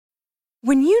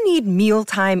When you need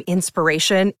mealtime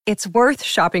inspiration, it's worth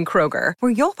shopping Kroger,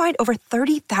 where you'll find over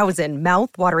 30,000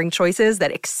 mouth-watering choices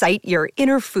that excite your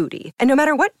inner foodie. And no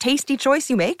matter what tasty choice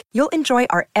you make, you'll enjoy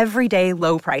our everyday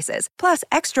low prices, plus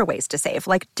extra ways to save,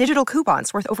 like digital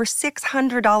coupons worth over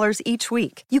 $600 each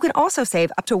week. You can also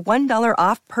save up to $1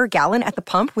 off per gallon at the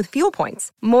pump with fuel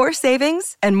points. More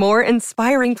savings and more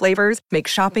inspiring flavors make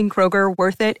shopping Kroger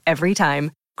worth it every time.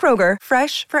 Kroger,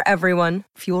 fresh for everyone.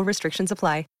 Fuel restrictions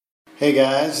apply. Hey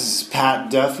guys, this is Pat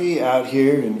Duffy out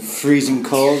here in freezing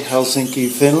cold Helsinki,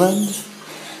 Finland.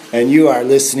 And you are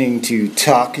listening to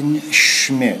Talkin'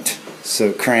 Schmidt.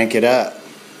 So crank it up.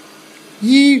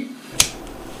 Yeet!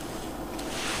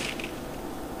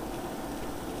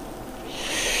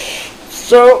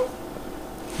 So,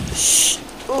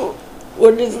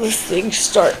 when does this thing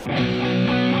start?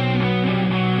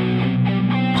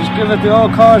 Just give it the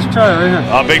old college try right here.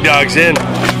 Oh, big dog's in.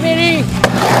 Smitty!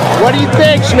 What do you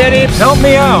think, Smitty? Help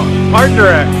me out. Art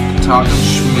direct. Talkin'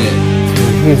 Schmidt.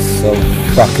 He's so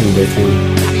fucking busy.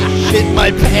 Shit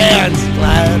my pants,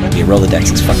 lad. Your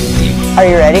Rolodex is fucking deep. Are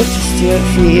you ready? Just do it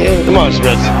for you. Come on,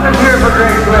 Smith. Let's hear it for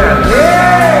Greg Smith.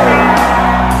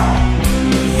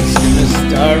 It's gonna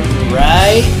start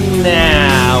right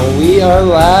now. We are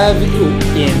live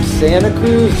in Santa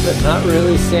Cruz, but not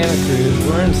really Santa Cruz.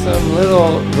 We're in some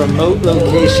little remote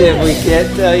location. We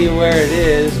can't tell you where it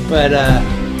is, but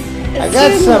I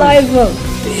got some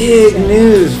big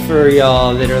news for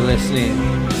y'all that are listening.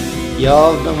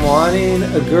 Y'all have been wanting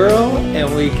a girl,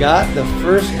 and we got the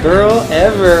first girl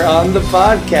ever on the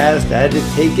podcast. I had to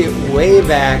take it way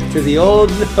back to the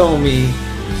old homie,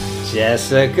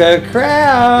 Jessica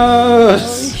Kraus.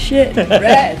 Holy shit,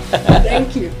 Brad.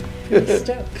 Thank you. Good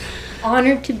stuff.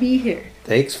 Honored to be here.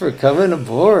 Thanks for coming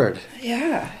aboard.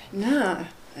 Yeah, nah.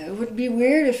 It would be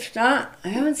weird if not. I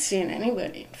haven't seen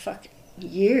anybody in fucking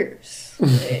years.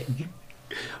 Like,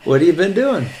 What have you been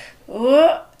doing?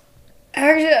 well,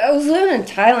 actually, I was living in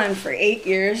Thailand for 8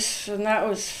 years, and that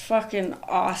was fucking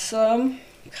awesome.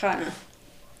 Kind of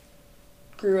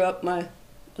grew up my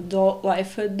adult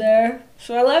lifehood there.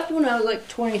 So I left when I was like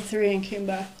 23 and came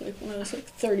back like when I was like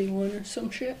 31 or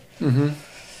some shit. Mm-hmm.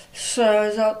 So I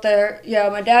was out there. Yeah,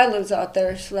 my dad lives out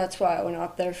there, so that's why I went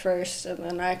out there first. And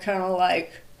then I kind of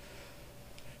like,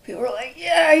 people were like,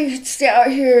 yeah, you could stay out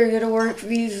here, get a work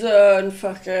visa, and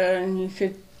fucking, you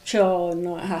could chill and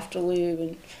not have to leave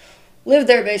and live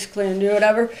there basically and do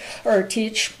whatever, or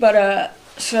teach. But,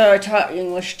 so I taught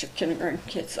English to kindergarten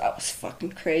kids. That was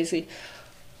fucking crazy.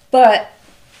 But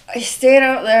I stayed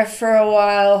out there for a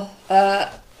while.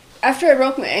 After I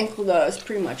broke my ankle, though, I was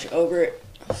pretty much over it.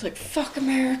 I was like, fuck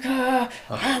America,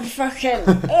 I'm fucking,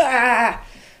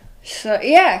 So,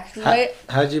 yeah.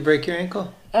 How'd you break your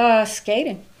ankle?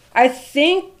 Skating. I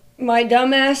think my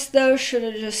dumbass, though, should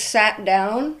have just sat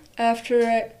down after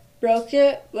I broke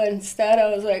it, but instead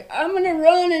I was like, I'm gonna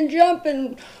run and jump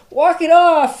and walk it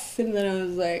off. And then I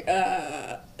was like,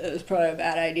 it was probably a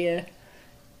bad idea.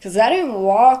 Because I didn't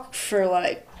walk for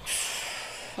like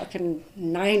fucking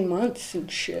 9 months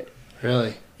and shit.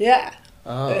 Really? Yeah.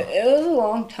 Oh. It was a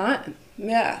long time.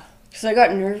 Yeah. Because I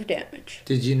got nerve damage.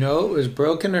 Did you know it was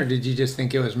broken, or did you just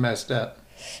think it was messed up?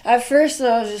 At first,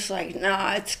 I was just like,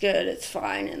 nah, it's good, it's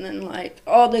fine. And then, like,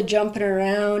 all the jumping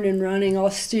around and running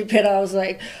all stupid, I was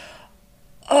like,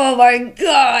 oh my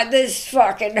God, this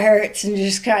fucking hurts. And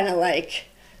just kind of, like,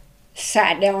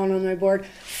 sat down on my board.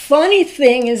 Funny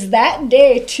thing is, that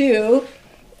day, too,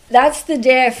 that's the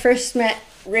day I first met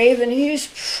Raven. He was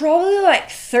probably, like,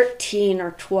 13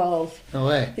 or 12. No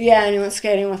way. Yeah, and he went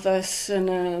skating with us,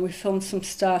 and we filmed some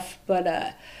stuff,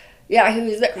 but, yeah, he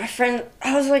was there. My friend,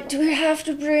 I was like, do we have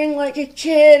to bring, like, a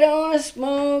kid? I want to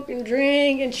smoke and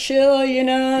drink and chill, you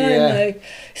know? Yeah. And, like,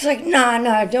 he's like,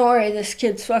 nah, don't worry, this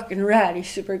kid's fucking rad. He's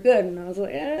super good. And I was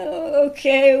like,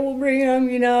 okay, we'll bring him,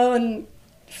 you know? And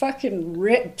fucking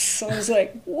rips. I was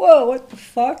like, whoa, what the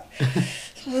fuck?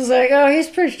 So I was like, oh, he's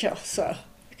pretty chill, so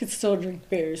I could still drink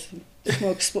beers and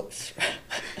smoke splits.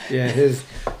 Yeah, his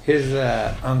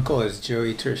uncle is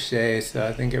Joey Terche, so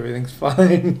I think everything's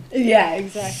fine. Yeah,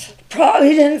 exactly. Probably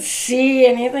didn't see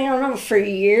anything on him for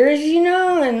years, you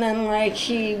know, and then, like,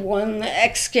 he won the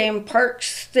X Game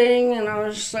Parks thing, and I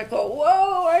was just like, oh,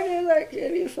 whoa, I did that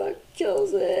kid, he fucking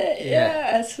kills it.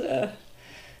 Yeah, so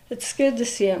it's good to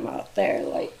see him out there,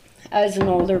 like, as an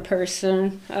older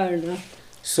person. I don't know.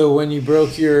 So when you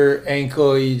broke your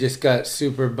ankle, you just got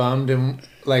super bummed and,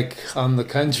 like, on the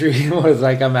country and was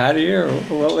like, I'm out of here?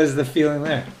 Or what was the feeling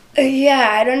there? Yeah,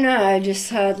 I don't know. I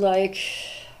just had, like,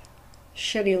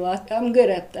 shitty luck. I'm good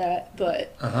at that,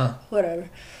 but whatever.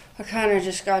 I kind of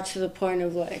just got to the point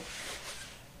of, like,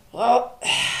 well,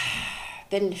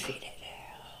 been defeated.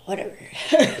 whatever.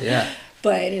 Yeah.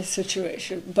 But in a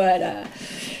situation. But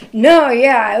no,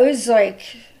 yeah, I was like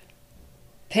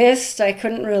pissed. I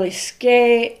couldn't really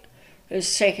skate. It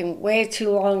was taking way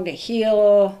too long to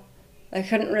heal. I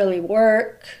couldn't really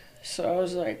work. So I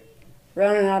was like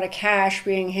running out of cash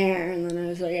being here. And then I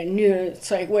was like, I knew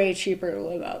it's like way cheaper to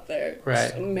live out there. It's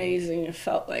Right. amazing. I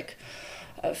felt like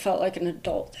an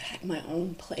adult that had my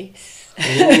own place.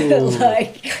 Ooh.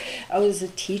 Like, I was a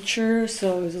teacher,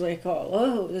 so it was like, oh,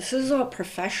 whoa, this is all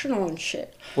professional and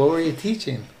shit. What were you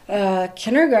teaching?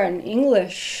 Kindergarten,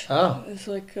 English. Oh. It's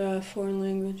like a foreign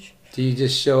language. Do you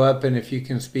just show up and if you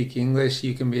can speak English,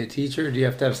 you can be a teacher? Do you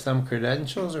have to have some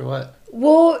credentials or what?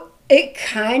 Well, it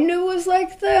kind of was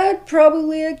like that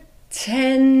probably like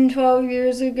 10, 12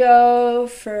 years ago.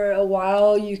 For a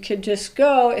while, you could just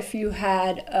go if you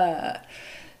had a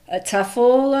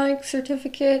TEFL like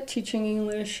certificate, teaching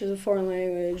English as a foreign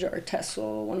language, or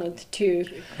TESOL, one of the two.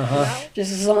 Uh-huh.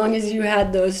 Just as long as you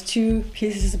had those two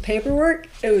pieces of paperwork,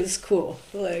 it was cool.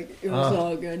 Like, it was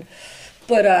all good.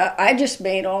 But I just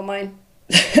made all mine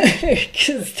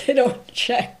because they don't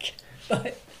check.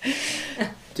 But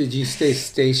Did you stay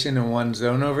stationed in one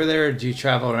zone over there, or did you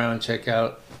travel around and check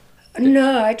out?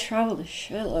 no, I traveled a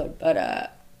shitload. But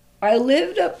I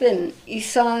lived up in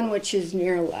Isan, which is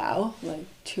near Laos, like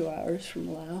 2 hours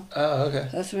from Laos. Oh, okay.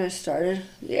 That's where I started.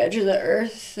 The edge of the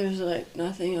earth, there's like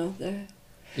nothing out there.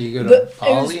 You go to But it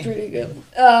Bali? was pretty good.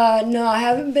 No, I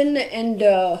haven't been to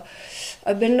Indo.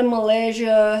 I've been to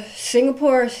Malaysia,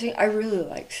 Singapore. I really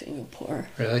like Singapore.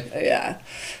 Really? Yeah.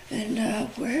 And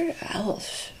where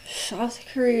else? South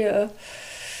Korea.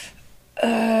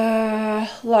 Laos,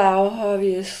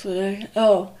 obviously.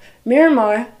 Oh,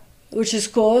 Myanmar, which is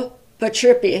cool, but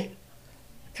trippy.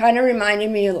 Kind of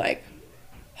reminded me of like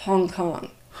Hong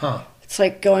Kong. Huh. It's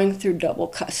like going through double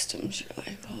customs. You're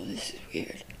like, oh, this is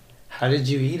weird. How did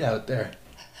you eat out there?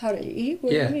 How to eat?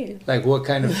 What Yeah. do you mean? Like what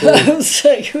kind of I food? was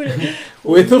like,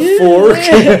 With a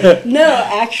fork? no,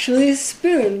 actually a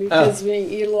spoon, because we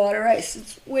eat a lot of rice.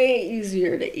 It's way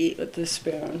easier to eat with a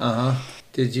spoon. Uh-huh.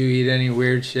 Did you eat any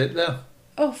weird shit, though?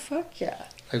 Oh, fuck yeah.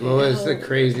 Like, what was the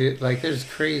crazy... Like, there's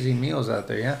crazy meals out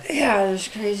there, yeah? Yeah, there's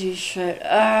crazy shit.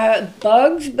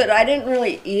 Bugs, but I didn't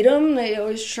really eat them. They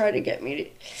always try to get me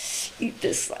to eat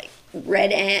this, like,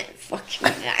 red ant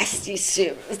fucking nasty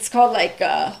soup. It's called, like,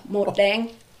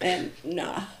 motang. And,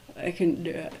 nah, I couldn't do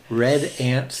it. Red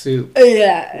ant soup.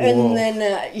 Yeah, and Whoa.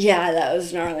 then, yeah, that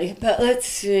was gnarly. But let's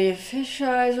see, fish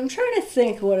eyes. I'm trying to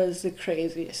think what is the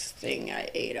craziest thing I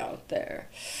ate out there.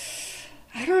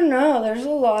 I don't know. There's a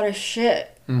lot of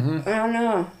shit. Mm-hmm. I don't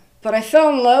know. But I fell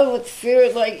in love with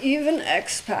food. Like, even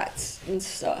expats and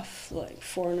stuff, like,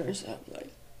 foreigners have, like,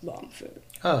 bomb food.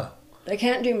 Oh, They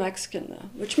can't do Mexican, though,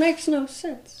 which makes no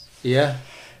sense. yeah.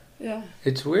 Yeah.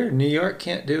 It's weird. New York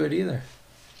can't do it either.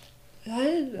 That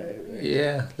is very weird.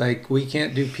 Yeah, like we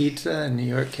can't do pizza and New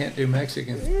York can't do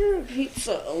Mexican.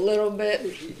 Pizza a little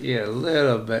bit. Yeah, a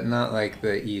little, but not like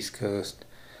the East Coast.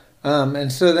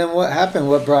 And so then what happened?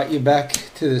 What brought you back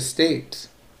to the States?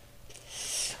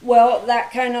 Well,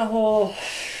 that kind of whole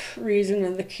reason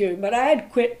of the cue. But I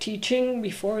had quit teaching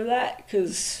before that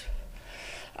because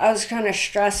I was kind of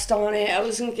stressed on it. I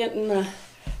wasn't getting the,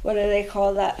 what do they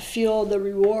call that, feel the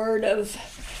reward of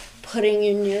putting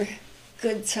in your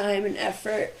good time and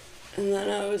effort. And then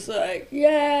I was like,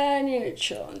 yeah, I need to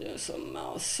chill and do something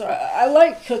else. So I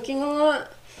like cooking a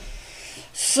lot.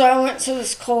 So I went to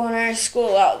this culinary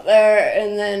school out there,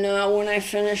 and then when I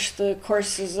finished the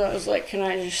courses, I was like, can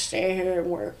I just stay here and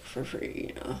work for free,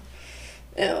 you know?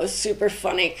 And it was super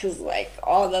funny, because, like,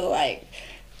 all the, like,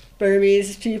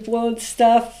 Burmese people and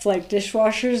stuff, like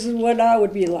dishwashers and whatnot,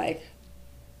 would be like,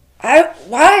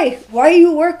 why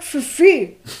you work for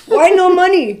free? Why no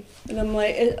money? And I'm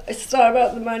like, it's not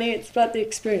about the money, it's about the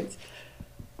experience.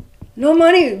 No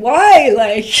money, why?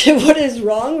 Like, what is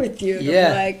wrong with you? And Yeah.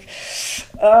 I'm like,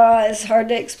 it's hard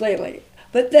to explain. Like,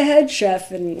 but the head chef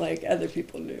and, like, other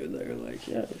people knew. They were like,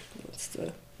 yeah, wants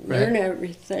to learn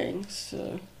everything.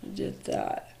 So I did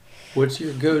that. What's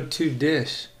your go-to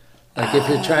dish? Like if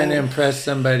you're trying to impress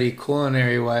somebody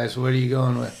culinary-wise, what are you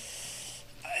going with?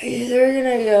 Either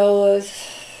gonna go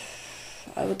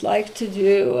with, I would like to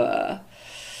do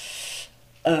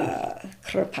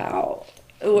krapao,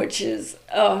 which is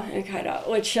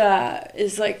which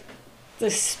is like the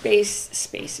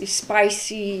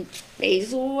spicy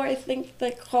basil, I think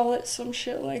they call it, some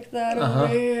shit like that over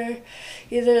here.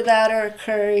 Either that or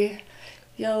curry.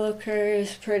 Yellow curry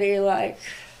is pretty like,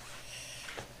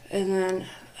 and then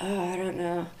I don't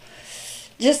know,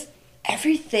 just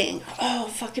everything. Oh,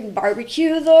 fucking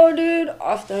barbecue though, dude,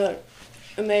 off the hook.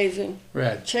 Amazing.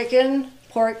 Red. Chicken,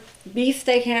 pork. Beef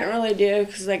they can't really do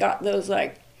because they got those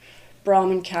like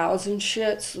Brahmin cows and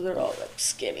shit, so they're all like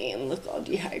skinny and look all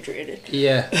dehydrated.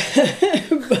 Yeah.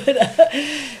 But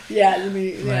yeah, the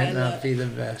meat Might not be the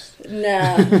best.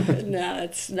 No,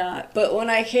 it's not. But when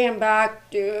I came back,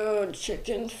 dude,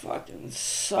 chicken fucking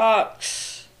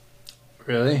sucks.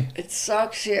 Really? It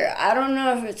sucks here. I don't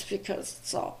know if it's because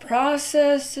it's all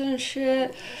processed and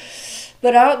shit.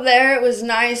 But out there it was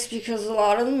nice because a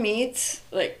lot of the meats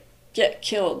like get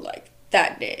killed like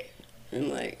that day. And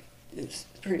like it's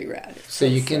pretty rad. It's So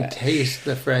you can fresh. taste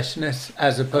the freshness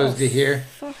as opposed to here?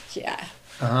 Fuck yeah.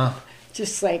 Uh-huh.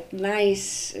 Just like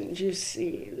nice and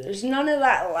juicy. There's none of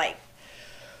that like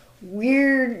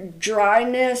weird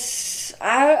dryness.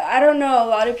 I don't know. A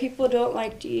lot of people don't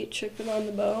like to eat chicken on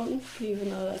the bone, even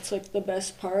though that's like the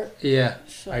best part. Yeah.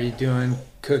 So. Are you doing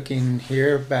cooking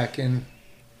here back in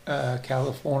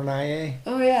California?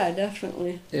 Oh yeah,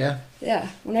 definitely. Yeah. Yeah.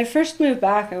 When I first moved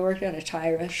back, I worked at a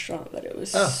Thai restaurant, but it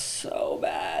was Oh. so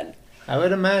bad. I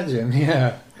would imagine,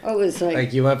 yeah. I was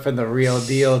Like you went from the real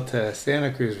deal to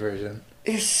Santa Cruz version.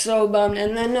 it's so bummed.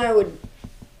 And then I would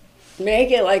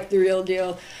make it like the real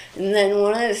deal. And then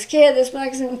this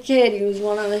Mexican kid, he was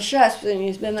one of the chefs, and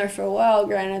he's been there for a while.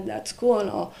 Granted, that's cool and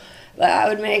all, but I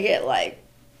would make it like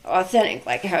authentic,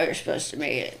 like how you're supposed to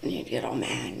make it. And he'd get all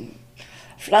mad. And,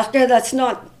 Flaca, that's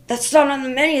not on the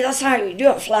menu. That's how you do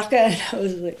it, Flaca. And I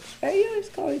was like, why you always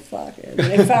call me Flaca? And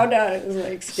then I found out it was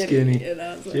like skinny. And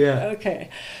I was like, Yeah. okay.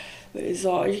 But he's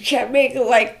all, you can't make it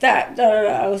like that. Da, da, da.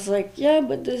 I was like, yeah,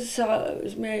 but this is how it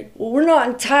was made. Well, we're not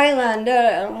in Thailand. Da,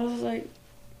 da. And I was like,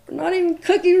 we're not even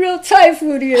cooking real Thai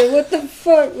food here. What the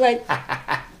fuck? Like,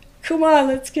 come on,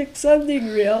 let's cook something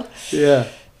real. Yeah.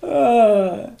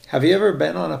 Have you ever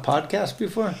been on a podcast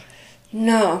before?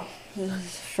 No, this is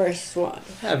the first one.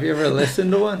 Have you ever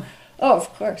listened to one? Oh,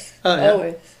 of course. Oh, yeah?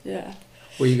 Always, yeah.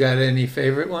 Well, you got any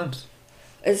favorite ones?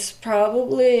 It's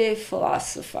probably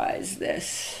Philosophize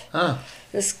This. Huh.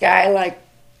 This guy, like,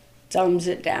 dumbs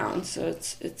it down, so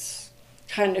it's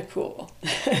kind of cool.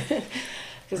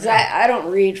 Because I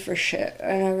don't read for shit.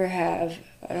 I never have.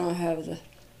 I don't have the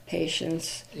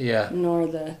patience Yeah. nor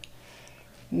the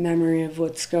memory of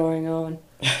what's going on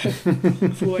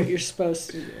for what you're supposed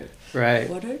to do. Right.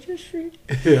 What did I just read?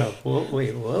 Yeah.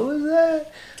 Wait, what was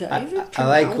that? Did I even I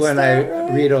like pronounce when that I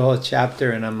right? read a whole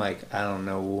chapter and I'm like, I don't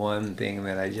know one thing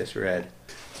that I just read.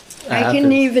 I have can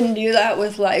to- even do that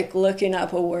with like looking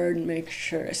up a word and make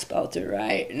sure I spelled it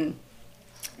right and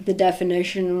the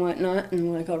definition and whatnot.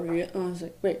 And like I'll read it and I was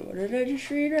like, wait, what did I just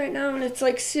read right now? And it's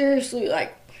like seriously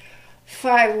like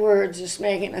 5 words just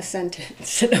making a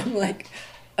sentence. And I'm like,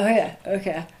 oh yeah,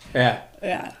 okay, Yeah.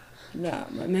 yeah. No,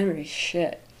 my memory's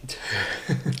shit.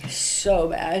 So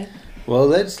bad. Well,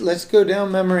 let's go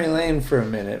down memory lane for a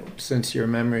minute since your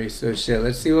memory's so shit.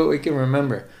 Let's see what we can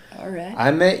remember. All right.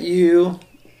 I met you,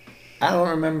 I don't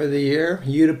remember the year.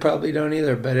 You probably don't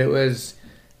either, but it was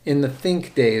in the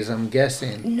Think days, I'm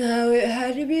guessing. No, it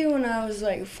had to be when I was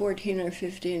like 14 or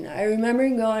 15. I remember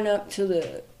going up to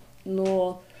the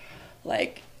Knoll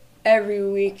like every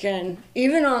weekend,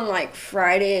 even on like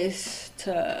Fridays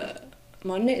to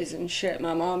Mondays and shit.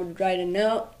 My mom would write a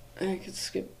note and I could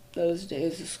skip those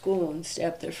days of school and stay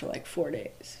up there for like 4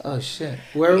 days. Oh, shit.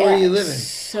 Where were you living?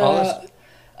 So,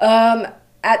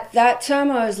 at that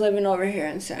time I was living over here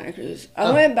in Santa Cruz. I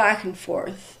Oh. went back and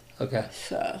forth. Okay.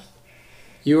 So,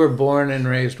 You were born and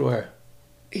raised where?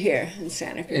 here in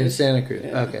Santa Cruz. In Santa Cruz.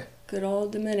 Yeah. Okay. Good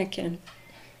old Dominican.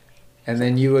 And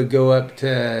then you would go up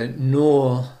to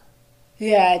Newell.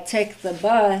 Yeah, I'd take the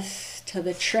bus to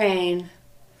the train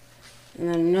and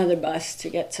then another bus to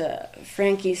get to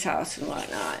Frankie's house and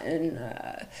whatnot. And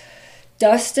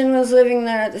Dustin was living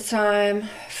there at the time,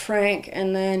 Frank,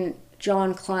 and then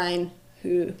John Klein,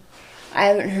 who I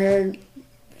haven't heard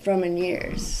from in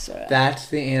years. So. That's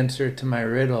the answer to my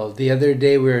riddle. The other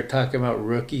day we were talking about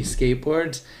rookie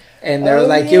skateboards. And they're Oh,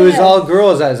 like, it was yeah. all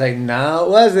girls. I was like, no, it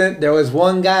wasn't. There was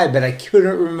one guy, but I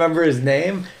couldn't remember his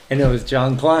name. And it was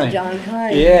John Klein. John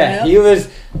Klein. Yeah, yep. he was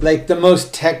like the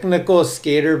most technical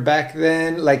skater back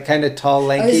then, like kind of tall,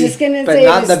 lanky, just gonna but say he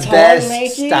not was the tall best and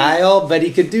lanky. style. But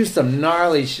he could do some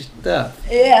gnarly stuff.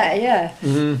 Yeah, yeah.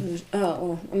 Mm-hmm. Oh,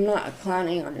 well, I'm not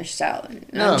clowning on your style.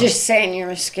 No. I'm just saying you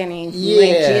were skinny, lanky,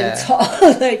 Yeah. and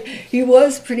tall. Like, he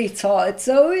was pretty tall. It's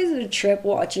always a trip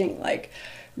watching, like,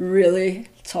 really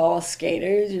tall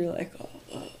skaters. You're like,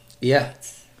 oh, Yeah,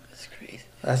 that's crazy.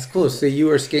 that's cool. So you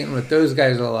were skating with those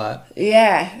guys a lot.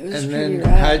 Yeah, it was And pretty then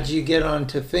rad. how'd you get on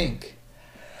to Think?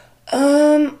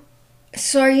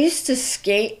 So I used to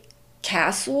skate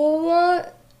Castle a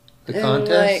lot. The And,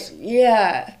 contest? like,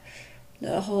 yeah,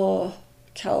 the whole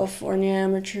California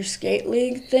Amateur Skate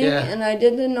League thing, Yeah. and I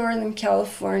did the Northern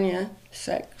California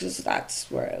set because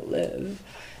that's where I live.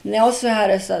 And they also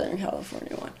had a Southern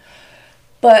California one.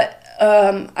 But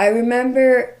I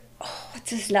remember, what's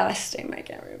his last name? I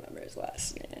can't remember his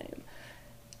last name.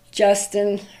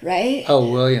 Justin, right?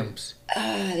 Oh, Williams.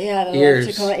 Yeah, the Ears.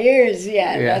 electrical ears.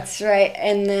 Yeah, Yeah. that's right.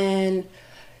 And then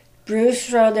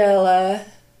Bruce Rodella.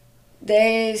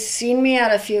 They seen me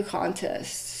at a few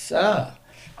contests. So. Ah.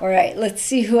 All right, let's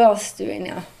see who else do we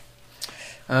know.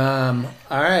 All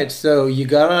right, so you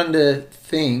got on to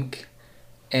Think,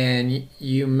 and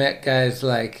you met guys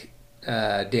like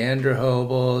Dan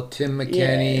Drehobel, Tim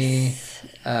McKinney.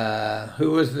 Yes.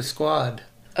 Who was the squad?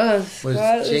 Oh,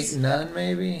 Was Jake Nunn,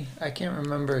 maybe? I can't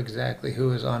remember exactly who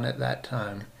was on at that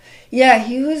time. Yeah,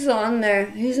 he was on there.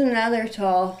 He's another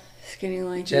tall, skinny,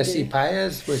 lanky Jesse dude.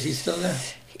 Paez, was he still there?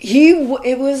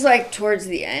 It was like towards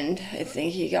the end. I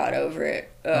think he got over it.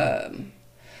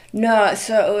 No,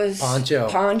 so it was Poncho.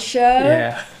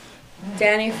 Yeah.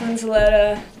 Danny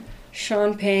Fonzaletta,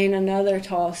 Sean Payne, another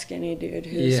tall, skinny dude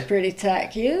who's Yeah. pretty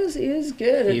tech. He was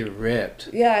good. He ripped.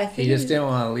 Yeah, I think He just didn't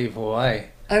want to leave Hawaii.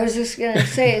 I was just gonna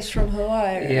say he's from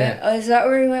Hawaii, right? Yeah. Oh, is that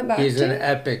where he went back He's to? an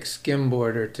epic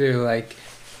skimboarder too. Like,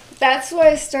 That's why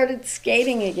I started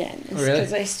skating again. It's Really?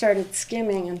 because I started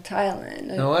skimming in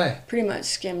Thailand. I no way. pretty much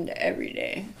skimmed every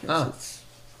day. 'Cause Oh.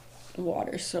 the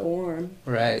water's so warm.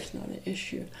 Right. It's not an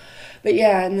issue. But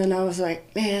yeah, and then I was like,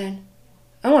 man,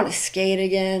 I want to skate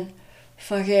again.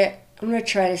 Fuck it. I'm going to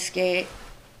try to skate.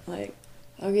 Like,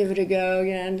 I'll give it a go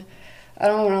again. I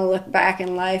don't want to look back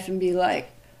in life and be like,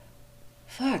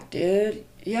 fuck, dude,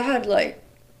 you had like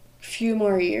a few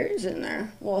more years in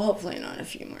there. Well, hopefully not a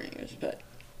few more years, but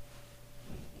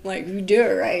like, you do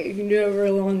it right. You can do it for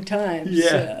a long time.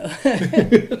 Yeah.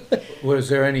 So. Was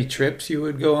there any trips you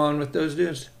would go on with those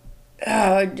dudes?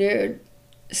 Oh, dude.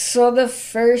 So the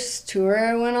first tour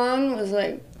I went on was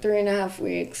like 3.5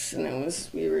 weeks, and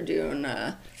we were doing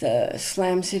the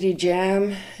Slam City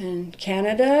Jam in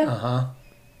Canada. Uh-huh.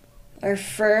 Our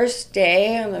first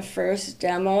day on the first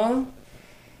demo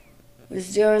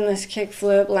was doing this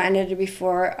kickflip, landed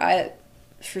before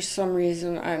for some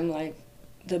reason, I'm like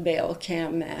the bail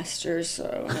cam master,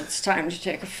 so when it's time to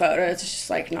take a photo, it's just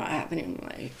like not happening. I'm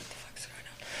like, what the fuck's going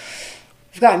on?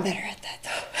 I've gotten better at that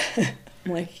though.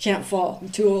 I'm like, you can't fall. I'm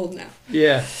too old now.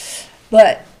 Yeah.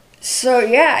 But, so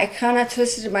yeah, I kind of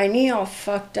twisted my knee all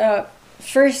fucked up.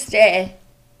 First day,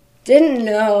 didn't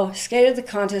know, skated the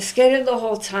contest, skated the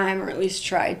whole time, or at least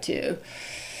tried to.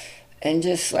 And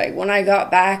just like, when I got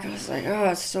back, I was like, oh,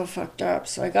 it's so fucked up.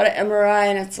 So I got an MRI,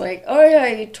 and it's like, oh yeah,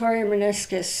 you tore your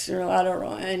meniscus, or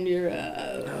lateral, and your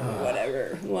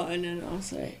whatever one. And I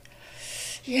was like,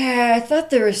 yeah, I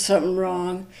thought there was something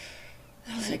wrong.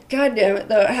 I was like, God damn it,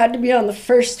 though. It had to be on the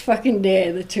first fucking day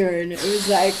of the tour. And it was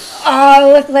like, oh, I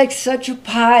look like such a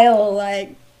pile.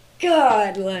 Like,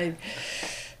 God, like,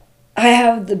 I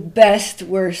have the best,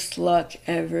 worst luck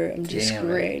ever. I'm just Damn it.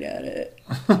 great at it.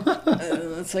 I don't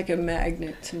know, it's like a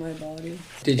magnet to my body.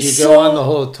 Did you go on the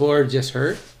whole tour just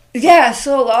hurt? Yeah,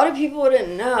 so a lot of people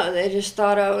didn't know. They just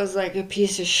thought I was like a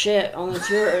piece of shit on the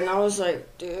tour. And I was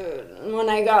like, dude. And when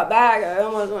I got back, I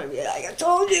almost want to be like, I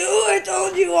told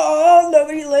you all.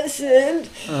 Nobody listened.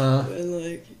 And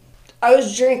like, I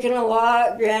was drinking a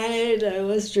lot. Granted, I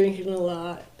was drinking a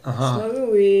lot.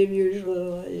 Smoking weed,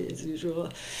 as usual.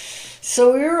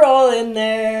 So we were all in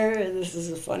there. And this is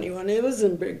a funny one. It was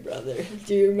in Big Brother.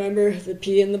 Do you remember the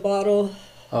pee in the bottle?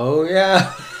 Oh,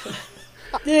 yeah.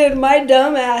 Dude, my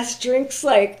dumb ass drinks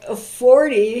like a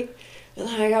 40, and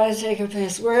then I gotta take a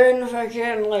piss. We're in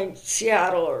fucking like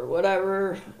Seattle or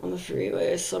whatever on the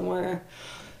freeway somewhere,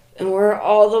 and we're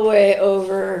all the way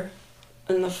over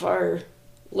in the far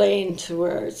lane to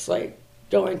where it's like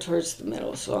going towards the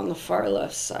middle, so on the far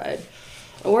left side.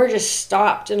 And we're just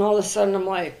stopped, and all of a sudden I'm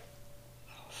like,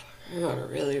 oh fuck, I gotta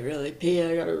really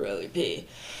pee.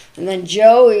 And then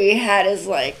Joey had his,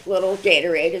 like, little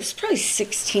Gatorade. It was probably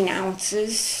 16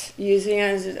 ounces, using it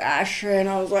as his ashtray. And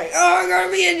I was like, oh, I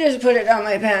gotta pee. And just put it down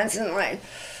my pants and, like,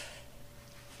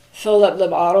 filled up the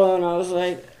bottle. And I was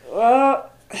like,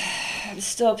 well, I'm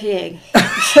still peeing.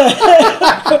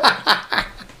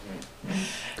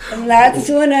 And that's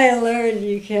when I learned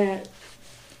you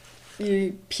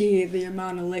pee the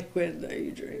amount of liquid that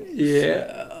you drink. Yeah.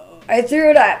 So, I threw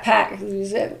it at Pat because he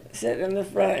was sitting in the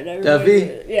front.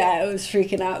 Duffy? Yeah, I was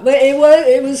freaking out. But it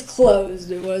was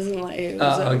closed. It wasn't like it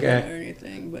was open okay. or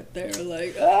anything. But they were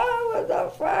like, oh, what the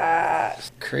fuck?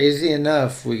 Crazy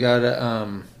enough, we got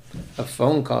a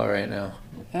phone call right now.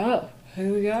 Oh,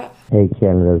 who we got? Hey,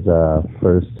 Canada's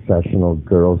first professional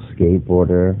girl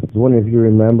skateboarder. I was wondering if you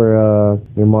remember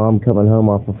your mom coming home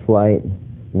off a flight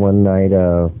one night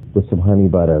with some honey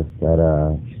butter.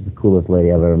 She's the coolest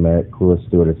lady I've ever met, coolest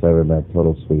stewardess I've ever met,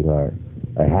 total sweetheart.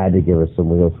 I had to give her some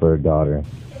wheels for her daughter.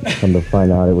 Come to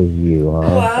find out it was you, huh?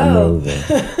 Wow.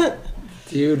 Amazing.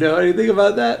 Do you know anything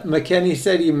about that? McKenny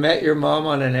said you met your mom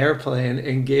on an airplane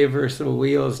and gave her some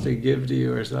wheels to give to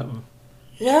you or something.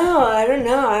 No, I don't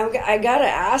know. I gotta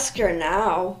ask her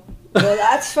now. Well,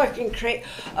 that's fucking crazy.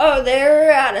 Oh, they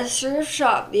were at a surf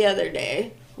shop the other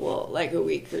day. Well, like a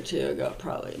week or two ago,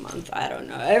 probably a month. I don't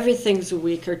know. Everything's a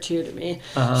week or two to me.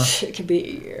 It could be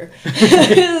a year.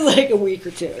 It was like a week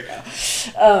or two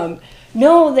ago.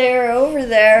 No, they're over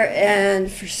there, and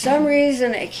for some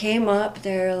reason it came up.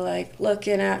 They're like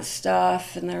looking at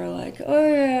stuff, and they were like,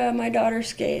 "Oh yeah, my daughter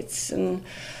skates," and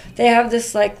they have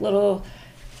this like little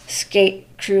skate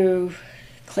crew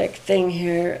clique thing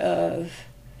here of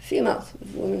females,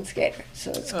 of women skaters.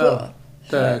 So it's cool.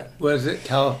 Was it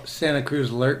Santa Cruz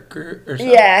Lurker or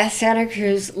something? Yeah, Santa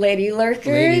Cruz Lady Lurkers.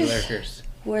 Lady Lurkers.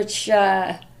 Which,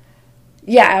 I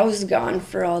was gone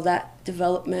for all that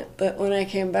development, but when I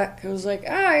came back, I was like,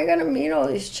 I gotta meet all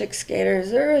these chick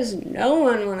skaters. There was no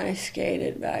one when I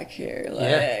skated back here.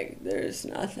 There's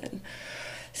nothing.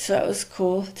 So it was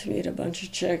cool to meet a bunch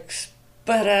of chicks.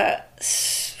 But,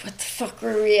 what the fuck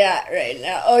were we at right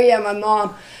now? Oh, yeah, my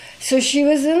mom. So she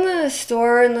was in the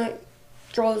store, and the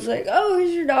girl was like, "Oh,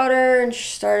 who's your daughter?" And she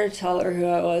started to tell her who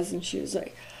I was, and she was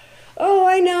like, "Oh,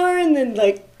 I know her." And then,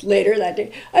 like, later that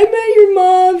day, "I met your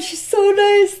mom. She's so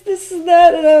nice, this and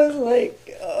that." And I was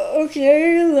like,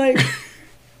 "Okay, like,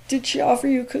 did she offer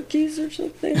you cookies or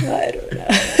something?" I don't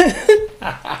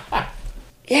know.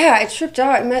 Yeah, I tripped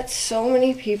out. I met so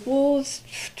many people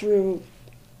through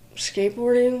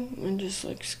skateboarding and just,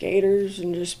 like, skaters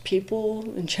and just people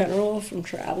in general from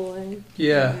traveling.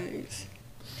 Yeah.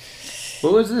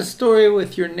 What was the story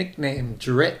with your nickname,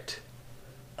 Drit?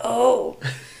 Oh.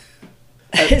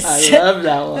 I love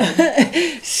that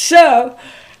one. So,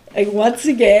 like, once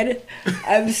again,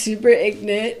 I'm super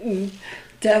ignorant, and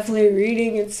definitely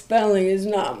reading and spelling is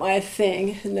not my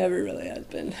thing. It never really has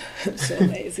been. I'm so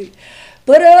lazy.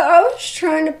 But I was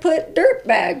trying to put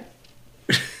dirtbag.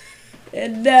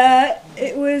 And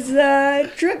it was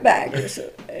drip bag or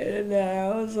something. And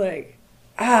I was like,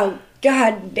 "Oh,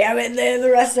 God damn it." And then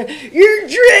the rest of you're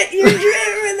drip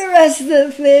with the rest of the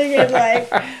thing. And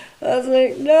like, I was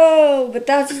like, no, but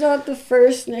that's not the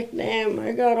first nickname.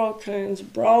 I got all kinds.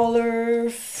 Brawler,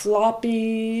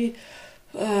 Floppy,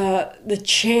 the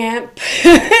Champ.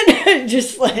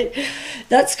 Just like,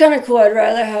 that's kind of cool. I'd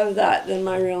rather have that than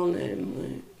my real name.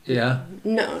 Like, yeah?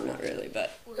 No, not really,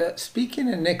 but.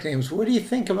 Speaking of nicknames, what do you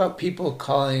think about people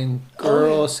calling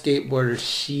girl skateboarders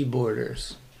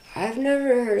she-boarders? I've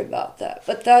never heard about that,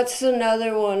 but that's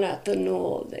another one at the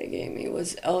Knoll they gave me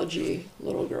was LG,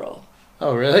 little girl.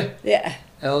 Oh, really? Yeah.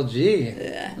 LG?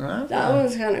 Yeah. Okay. That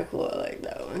one's kind of cool. I like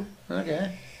that one.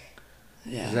 Okay.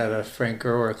 Yeah. Is that a Frank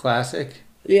Grower classic?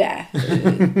 Yeah,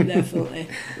 definitely.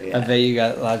 Yeah. I bet you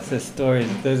got lots of stories.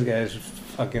 Those guys are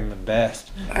fucking the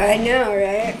best. I know,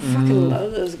 right? I fucking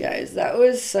love those guys. That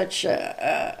was such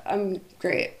a... I'm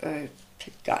great. I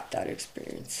got that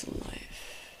experience in life.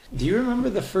 Do you remember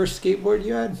the first skateboard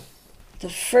you had? The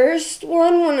first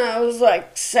one when I was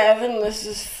like 7, this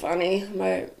is funny.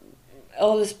 My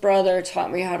eldest brother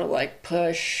taught me how to like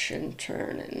push and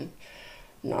turn and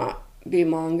not be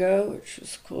Mongo, which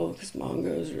was cool because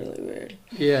Mongo is really weird.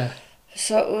 Yeah.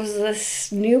 So it was this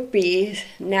Snoopy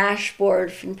Nash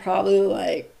board from probably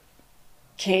like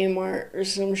Kmart or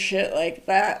some shit like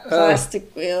that.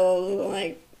 Plastic wheels,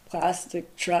 like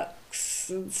plastic trucks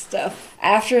and stuff.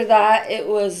 After that, it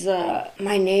was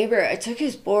my neighbor. I took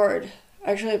his board.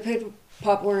 Actually, I played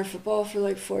Pop Warner football for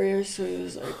like 4 years, so he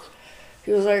was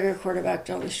like a quarterback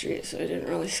down the street, so I didn't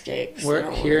really skate.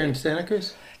 Where, here in Santa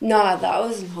Cruz? Nah, that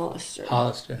was in Hollister.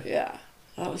 Hollister. Yeah,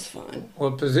 that was fun.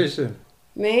 What position?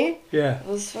 Me? Yeah. I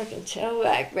was fucking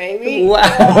tailback, baby. Wow.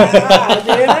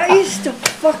 Dude, I used to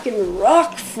fucking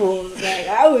rock fools. Like,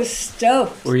 I was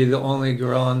stoked. Were you the only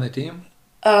girl on the team?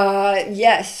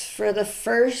 Yes, for the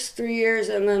first 3 years,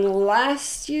 and then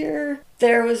last year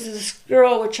there was this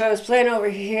girl which I was playing over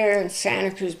here in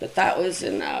Santa Cruz, but that was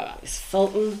in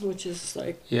Fulton, which is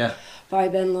like by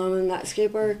Ben Lomond, that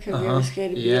skate park. Have you ever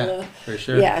skated? Yeah, for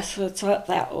sure. Yeah, so it's out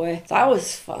that way. That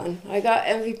was fun. I got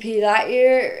MVP that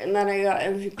year, and then I got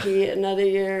MVP another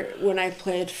year when I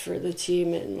played for the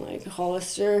team in like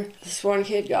Hollister. This one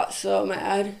kid got so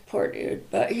mad, poor dude,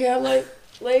 but he had like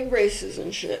leg braces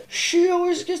and shit. She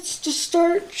always gets to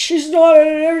start. She's not at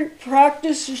every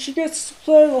practice, so she gets to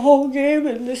play the whole game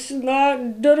and this and that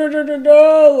and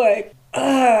da-da-da-da-da. Like, I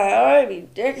don't want to be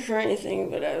dick or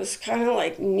anything, but I was kind of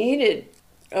like needed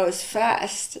I was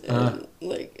fast. And,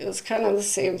 like, it was kind of the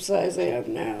same size I have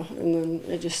now. And then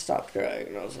it just stopped growing.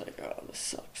 And I was like, oh, this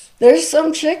sucks. There's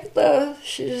some chick, though.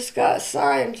 She just got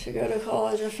signed to go to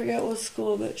college. I forget what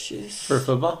school, but she's... For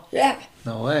football? Yeah.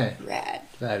 No way. Rad.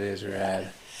 That is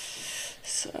rad.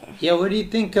 So... Yeah, what do you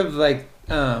think of, like,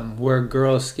 where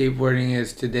girls skateboarding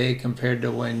is today compared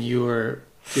to when you were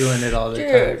doing it all the time?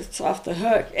 Dude, it's off the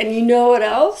hook. And you know what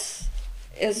else?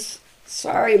 Is...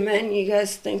 Sorry, men, you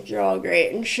guys think you're all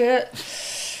great and shit.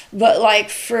 But, like,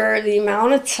 for the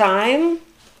amount of time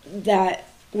that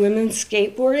women's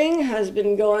skateboarding has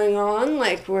been going on,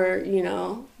 like, we're, you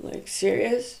know, like,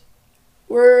 serious,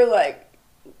 we're, like,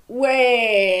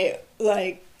 way,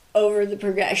 like, over the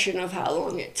progression of how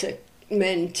long it took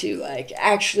men to, like,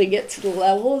 actually get to the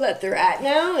level that they're at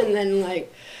now. And then,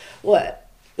 like, what?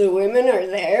 The women are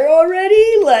there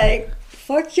already? Like...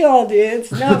 Fuck y'all,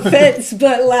 dudes. No offense,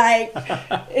 but like,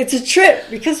 it's a trip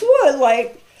because what?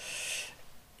 Like,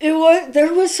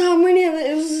 there was how many of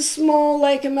it? It was a small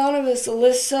like amount of us.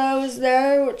 Alyssa was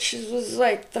there, which was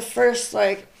like the first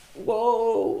like,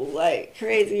 whoa, like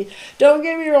crazy. Don't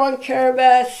get me wrong,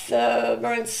 Carabeth,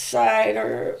 Burnside,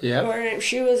 or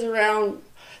she was around.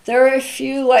 There were a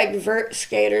few, like, vert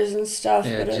skaters and stuff.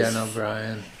 Yeah, Jen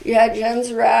O'Brien. Yeah,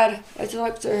 Jen's rad. I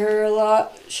talk to her a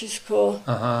lot. She's cool.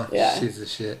 Uh-huh. Yeah. She's the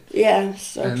shit. Yeah.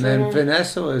 So and then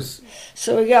Vanessa was...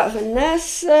 So we got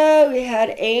Vanessa. We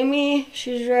had Amy.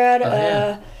 She's rad.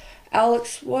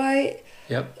 Alex White.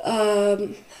 Yep.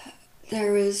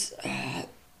 There was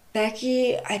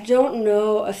Becky. I don't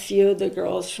know a few of the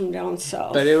girls from down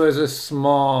south. But it was a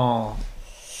small...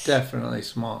 Definitely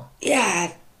small.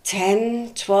 Yeah.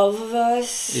 10, 12 of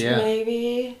us,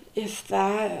 maybe, if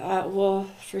that. Well,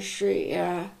 for sure,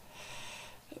 yeah.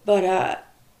 But,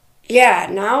 yeah,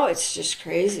 now it's just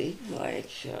crazy.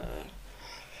 Like,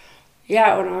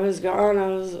 yeah, when I was gone,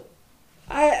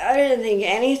 I didn't think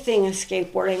anything of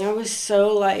skateboarding. I was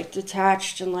so, like,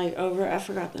 detached and, like, over, I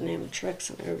forgot the name of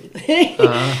tricks and everything.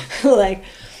 Like,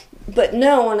 but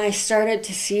no, when I started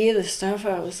to see the stuff,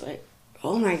 I was like,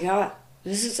 oh my God.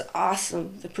 This is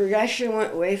awesome. The progression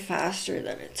went way faster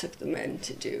than it took the men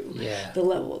to do the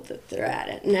level that they're at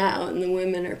it now, and the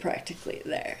women are practically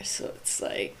there. So it's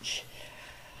like...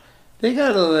 They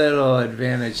got a little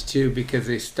advantage, too, because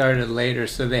they started later,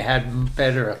 so they had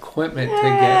better equipment to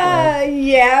get with.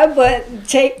 Yeah, but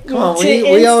take... Come on,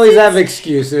 we always have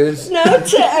excuses. No,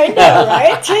 I know,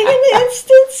 right? Take an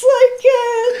instance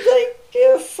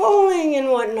like falling and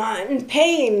whatnot, and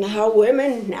pain, how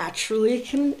women naturally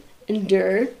can...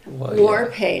 endure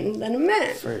more pain than a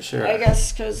man. For sure. I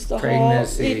guess because the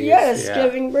pregnancy, whole...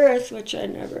 giving birth, which I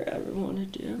never ever want to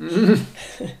do.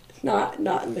 Not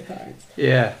in the cards.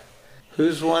 Yeah.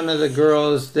 Who's one of the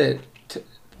girls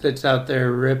that's out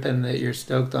there ripping that you're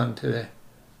stoked on today?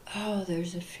 Oh,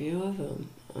 there's a few of them.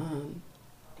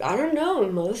 I don't know,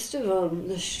 most of them.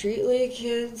 The Street League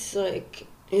kids, like,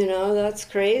 you know, that's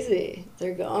crazy.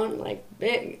 They're going, like,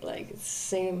 big. Like, it's the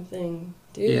same thing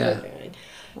dudes are doing.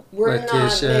 We're Letitia,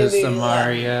 not maybe,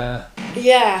 Samaria.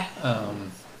 Yeah.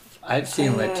 I've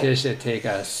seen Letitia take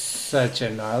such a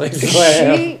gnarly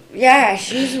slam.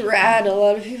 She's rad. A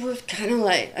lot of people kind of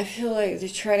like, I feel like they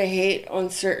try to hate on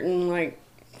certain like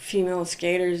female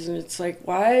skaters, and it's like,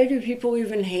 why do people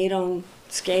even hate on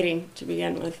skating to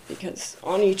begin with? Because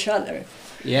on each other.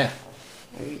 Yeah.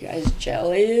 Are you guys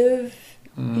jelly of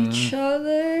each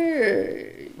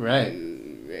other? Right.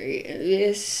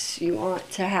 Yes, you want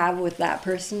to have what that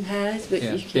person has, but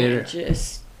you can't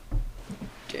just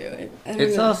do it.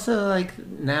 It's also like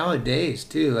nowadays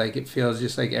too, like it feels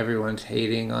just like everyone's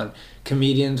hating on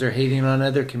comedians or hating on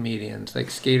other comedians, like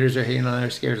skaters are hating on other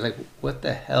skaters. Like, what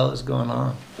the hell is going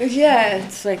on? Yeah,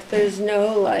 it's like there's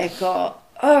no like, oh,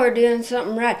 we're doing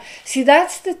something right. See,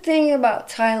 that's the thing about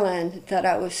Thailand that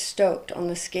I was stoked on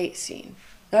the skate scene.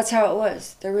 That's how it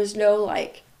was. There was no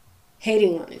like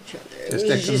hating on each other. Just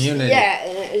a community.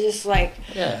 And it was just like,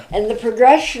 and the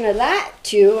progression of that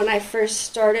too, when I first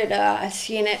started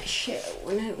seeing it,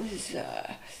 when it was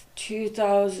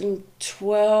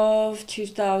 2012,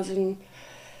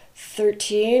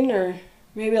 2013, or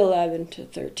maybe 11 to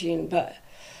 13, but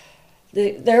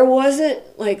there wasn't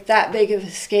like that big of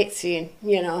a skate scene,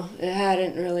 you know, it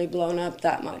hadn't really blown up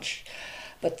that much.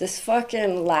 But this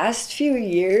fucking last few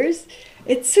years,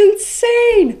 it's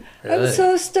insane. Really? I'm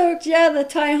so stoked. Yeah, the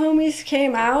Thai homies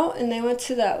came out and they went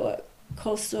to that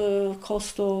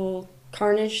coastal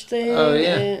carnage thing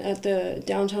at the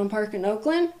downtown park in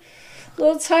Oakland.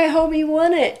 Little Thai homie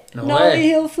won it. No Nollie way.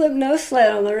 heel flip no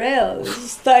sled on the rail. It was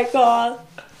just like, oh,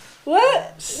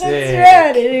 What? Sick. That's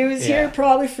rad. And he was Yeah. here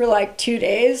probably for like 2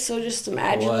 days. So just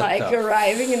imagine What like the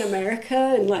arriving in America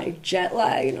and like jet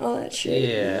lag and all that shit.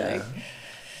 Yeah. And, like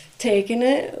taking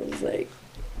it. I was like,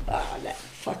 oh, no,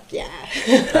 fuck yeah.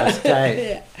 That's tight.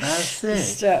 Yeah. That's sick.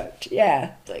 Stoked.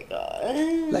 Yeah. It's like,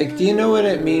 oh. Like, do you know what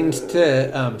it means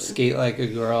to skate like a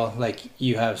girl? Like,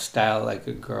 you have style like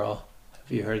a girl.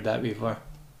 Have you heard that before?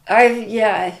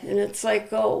 Yeah. And it's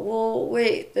like, oh, well,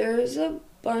 wait, there's a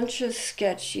bunch of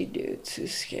sketchy dudes who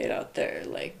skate out there.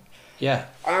 Like, Yeah.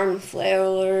 arm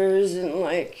flailers and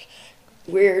like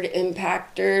weird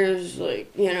impactors,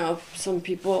 like, you know, some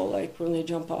people like when they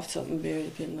jump off something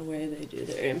big and the way they do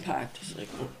their impact is like,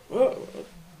 whoa,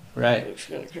 Right. looks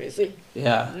kind of crazy. I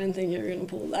Yeah. didn't think you were gonna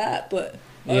pull that, but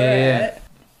Yeah.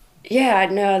 yeah,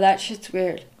 no, that shit's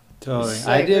weird. Totally. It's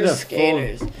I like did we're a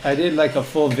skaters. full. I did like a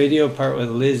full video part with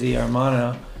Lizzie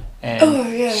Armano, and Oh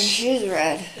yeah, she's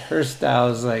rad. her style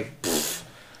is like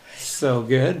so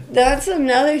good. That's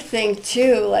another thing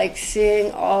too, like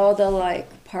seeing all the like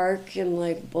park and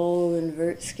like bowl and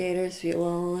vert skaters be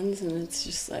ones, and it's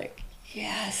just like,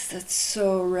 yes, that's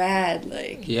so rad.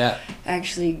 Like Yeah.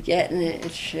 actually getting it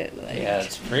and shit. Like Yeah,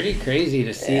 it's pretty crazy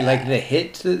to see Yeah. like the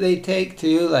hits that they take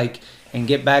too, like, and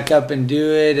get back up and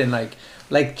do it, and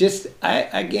like just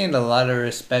I gained a lot of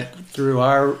respect through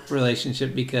our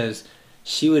relationship because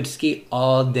she would skate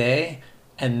all day,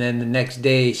 and then the next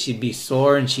day she'd be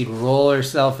sore and she'd roll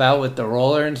herself out with the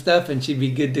roller and stuff, and she'd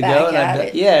be good to Back go. And at I'd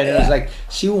it. be, yeah, and it was Yeah. like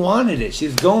she wanted it, she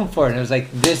was going for it, and it was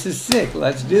like, this is sick,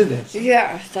 let's do this.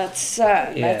 yeah, that's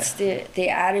the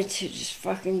attitude. Just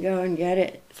fucking go and get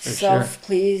it. For sure. Self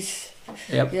please.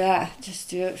 Yep. Yeah, just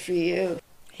do it for you.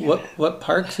 What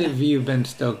parks have you been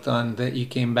stoked on that you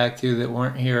came back to that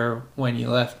weren't here when you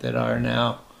left that are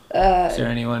now? Is there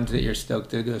any ones that you're stoked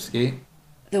to go skate?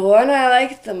 The one I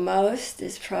like the most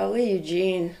is probably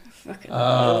Eugene. I fucking Oh.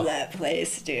 love that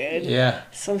place, dude. Yeah.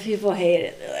 Some people hate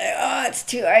it. They're like, oh, it's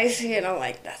too icy. And I'm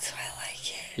like, that's why I like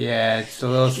it. Yeah, it's a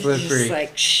little It's slippery. just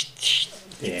like, shh,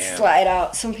 you Damn. slide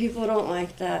out. Some people don't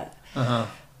like that. Uh-huh.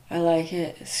 I like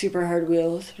it. Super hard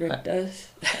wheels, Rick does.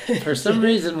 For some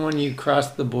reason, when you cross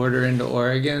the border into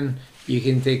Oregon, you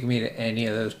can take me to any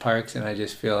of those parks, and I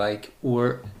just feel like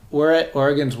we're at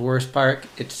Oregon's worst park.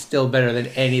 It's still better than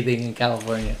anything in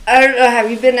California. I don't know. Have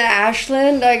you been to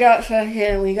Ashland?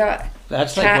 We got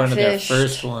That's like one of their catfished.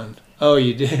 first ones. Oh,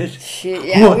 you did? Shit,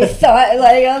 yeah, we thought,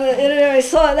 like, on the internet, we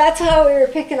saw, that's how we were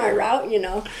picking our route, you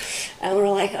know, and we're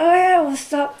like, oh, yeah, we'll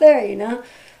stop there, you know.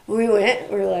 We went,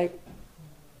 we're like,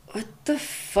 what the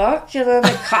fuck? And then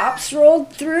the cops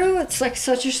rolled through. It's like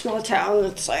such a small town.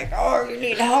 It's like, oh, you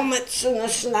need helmets and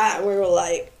this and that. And we were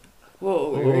like,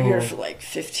 whoa, we were here for like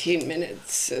 15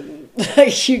 minutes, and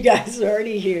like, you guys are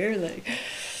already here, like,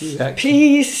 You got,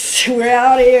 peace, we're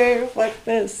out here, fuck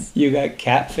this. you got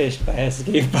catfished by a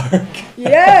skate park.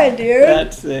 Yeah, dude.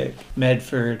 That's sick.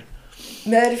 Medford.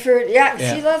 Medford, yeah,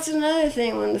 Yeah. see, that's another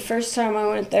thing. When the first time I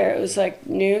went there, it was like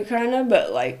new kind of,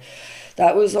 but like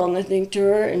that was on the Think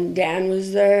Tour, and Dan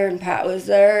was there, and Pat was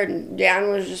there, and Dan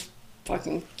was just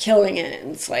fucking killing it.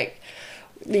 And it's like,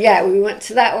 yeah, we went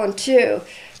to that one too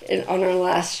on our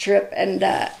last trip, and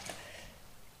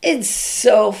it's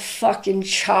so fucking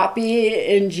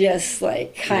choppy and just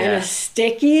like kind of Yeah.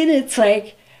 sticky, and it's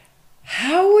like,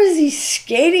 how was he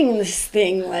skating this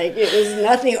thing? Like, it was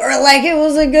nothing, or like it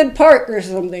was a good park or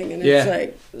something, and Yeah. it's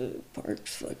like, the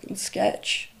park's fucking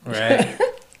sketch. Right.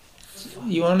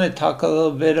 You want to talk a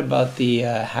little bit about the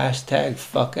hashtag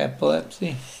fuck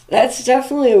epilepsy? That's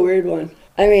definitely a weird one.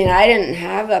 I mean, I didn't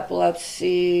have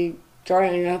epilepsy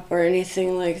growing up or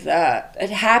anything like that. It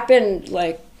happened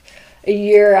like a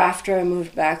year after I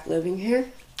moved back living here.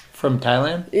 From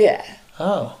Thailand? Yeah.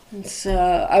 Oh. And so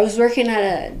I was working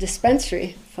at a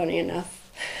dispensary, funny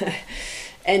enough.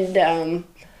 And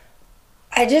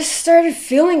I just started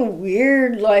feeling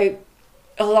weird, like,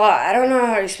 a lot. I don't know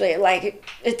how to explain it. Like,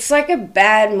 it's like a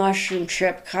bad mushroom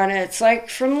trip, kind of. It's like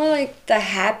from like the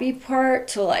happy part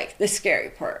to like the scary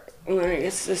part. And then it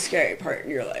gets to the scary part,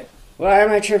 and you're like, why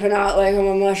am I tripping out like I'm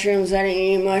on mushrooms? I didn't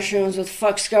eat mushrooms. What the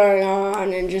fuck's going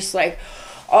on? And just like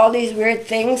all these weird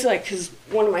things, like, because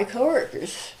one of my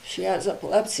coworkers, she has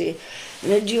epilepsy,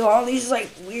 and I do all these like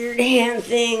weird hand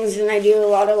things, and I do a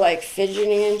lot of like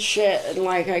fidgeting and shit, and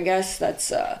like I guess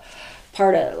that's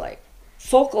part of like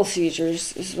focal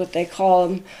seizures is what they call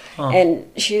them. And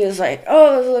she was like,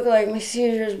 oh, those look like my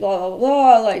seizures, blah blah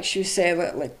blah. Like, she was saying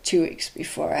that like 2 weeks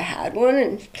before I had one,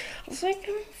 and I was like, I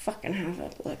don't fucking have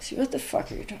epilepsy. What the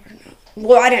fuck are you talking about?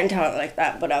 Well, I didn't tell her like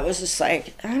that, but I was just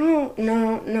like, I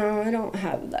don't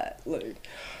have that. Like,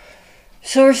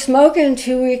 so we're smoking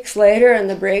 2 weeks later in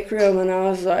the break room, and I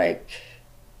was like,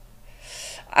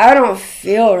 I don't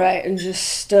feel right, and just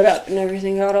stood up and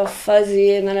everything got all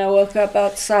fuzzy. And then I woke up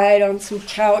outside on some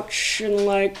couch and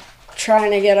like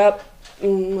trying to get up,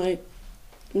 and like,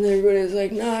 and everybody was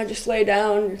like, "No, just lay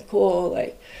down, you're cool,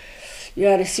 like you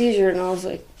had a seizure." And I was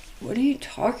like, "What are you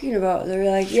talking about?" They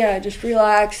were like, "Yeah, just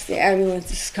relax, the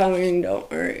ambulance is coming, don't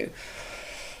worry."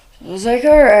 I was like,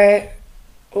 "All right,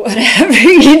 whatever,"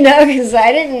 you know, because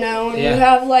I didn't know when you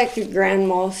have like a grand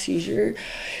mal seizure,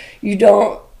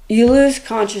 you lose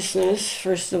consciousness,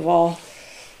 first of all.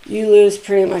 You lose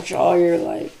pretty much all your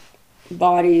like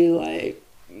body, like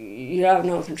you have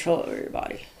no control over your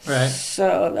body. Right.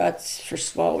 So that's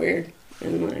first of all weird,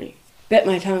 and like bit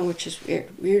my tongue, which is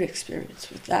weird experience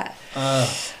with that.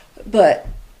 But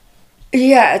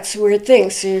yeah, it's a weird thing.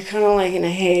 So you're kind of like in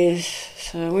a haze.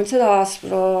 So I went to the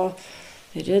hospital.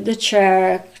 They did the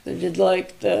check. They did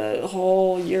like the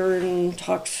whole urine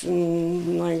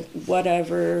toxin, like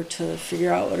whatever, to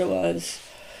figure out what it was.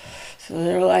 So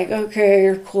they were like, "Okay,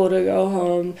 you're cool to go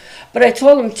home." But I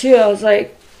told them too, I was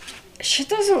like, "Shit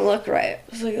doesn't look right."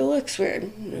 I was like, "It looks weird."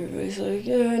 And everybody's like,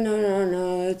 "Yeah,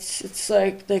 no. It's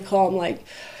like," they call them like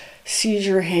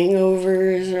seizure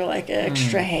hangovers or like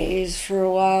extra haze for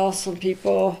a while. Some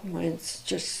people, mine's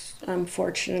just, I'm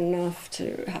fortunate enough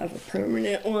to have a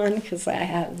permanent one because I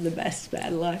have the best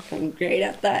bad luck. I'm great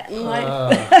at that in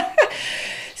life.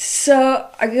 So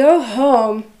I go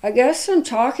home. I guess I'm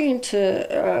talking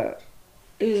to,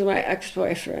 he was my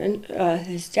ex-boyfriend,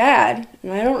 his dad,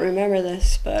 and I don't remember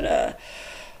this, but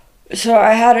so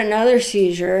I had another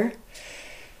seizure.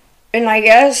 And I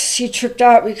guess he tripped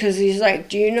out because he's like,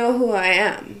 "Do you know who I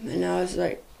am?" And I was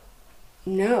like,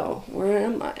 "No, where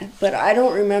am I?" But I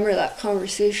don't remember that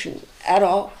conversation at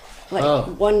all, like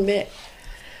one bit.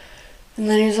 And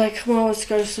then he was like, "Come on, let's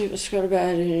go to sleep, let's go to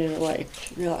bed," and you know, like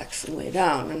relax and lay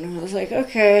down. And I was like,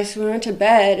 "Okay." So we went to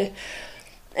bed,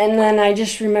 and then I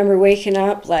just remember waking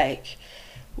up like,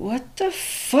 "What the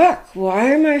fuck? Why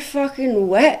am I fucking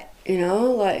wet?" You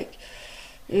know, like.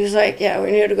 He was like, "Yeah,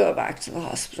 we need to go back to the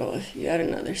hospital if you had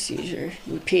another seizure.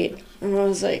 You peed." And I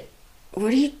was like,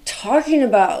 "What are you talking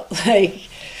about?" Like,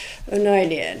 I had no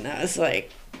idea. And I was like,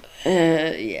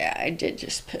 "Yeah, I did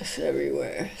just piss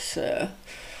everywhere." So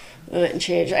I went and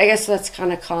changed. I guess that's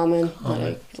kind of common,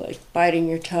 like biting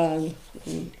your tongue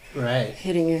and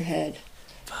hitting your head.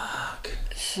 Fuck.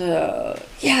 So,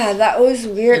 yeah, that was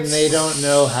weird. And they don't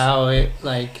know how it,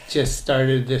 like, just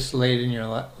started this late in your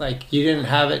life. Like, you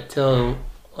didn't have it till...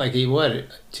 Like, what,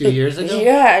 2 years ago?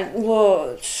 Yeah, well,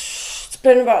 it's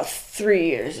been about 3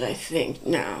 years, I think,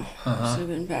 now. So I've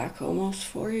been back almost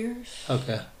 4 years.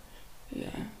 Okay.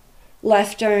 Yeah.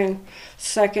 Left during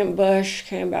second Bush,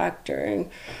 came back during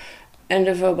end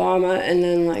of Obama, and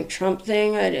then, like, Trump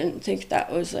thing. I didn't think that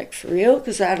was, like, for real,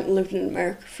 because I hadn't lived in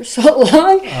America for so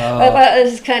long. I thought it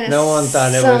was kind of no one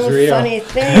thought it was real. Funny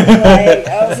thing. Like,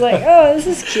 I was like, "Oh, this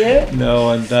is cute." No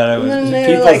one thought it was real. And then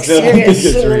they were, like, serious,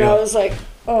 and then I was like,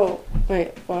 "Oh,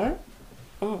 wait, what?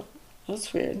 Oh,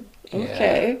 that's weird.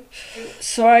 Okay." Yeah.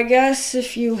 So I guess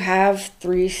if you have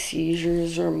 3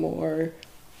 seizures or more,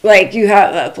 like you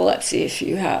have epilepsy if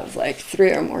you have like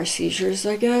 3 or more seizures,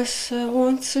 I guess, at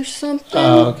once or something.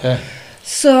 Oh, okay.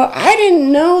 So I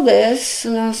didn't know this,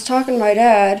 and I was talking to my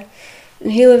dad,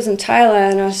 and he lives in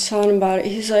Thailand, and I was telling him about it.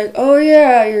 He's like, "Oh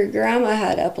yeah, your grandma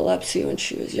had epilepsy when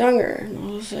she was younger." And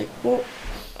I was like, "Well,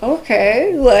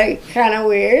 okay," like kind of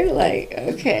weird, like,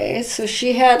 okay. So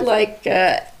she had like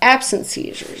absent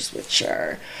seizures, which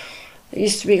are, they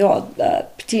used to be called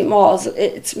petit mals.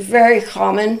 It's very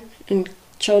common in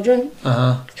children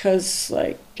because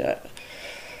like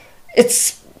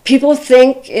it's, people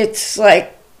think it's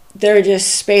like they're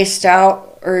just spaced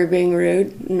out or being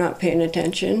rude, not paying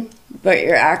attention, but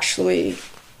you're actually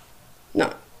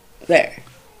not there.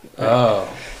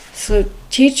 Oh. So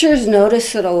teachers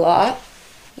notice it a lot.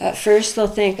 At first they'll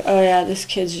think, "Oh yeah, this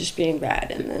kid's just being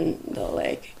bad," and then they'll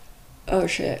like, "Oh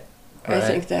shit, I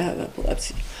think they have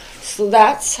epilepsy." So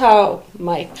that's how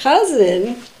my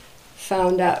cousin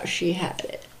found out she had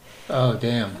it. Oh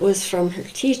damn. Was from her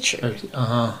teacher.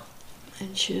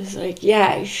 And she was like,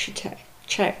 "Yeah, you should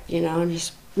check, you know, and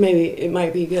just maybe it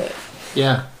might be good."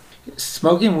 Yeah.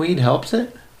 Smoking weed helps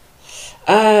it?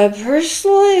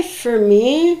 Personally, for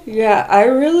me, yeah, I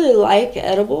really like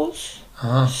edibles.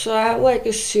 So I have like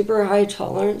a super high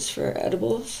tolerance for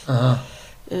edibles.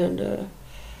 And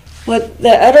but the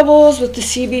edibles with the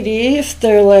CBD, if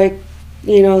they're like,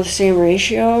 you know, the same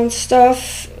ratio and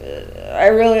stuff, I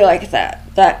really like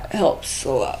that. That helps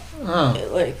a lot.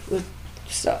 Like with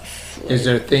stuff. Like, is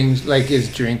there things like,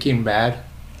 is drinking bad?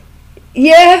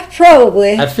 Yeah,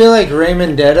 probably. I feel like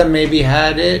Raymond Detta maybe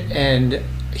had it, and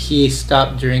he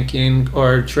stopped drinking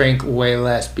or drank way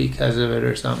less because of it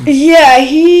or something. Yeah,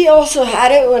 he also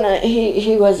had it when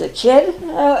he was a kid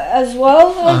as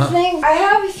well, I think. I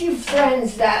have a few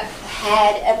friends that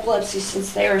had epilepsy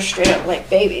since they were straight up like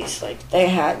babies. Like, they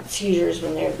had seizures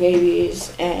when they were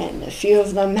babies, and a few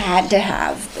of them had to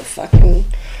have the fucking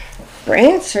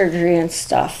brain surgery and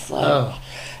stuff. Like,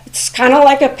 it's kind of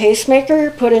like a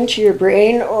pacemaker put into your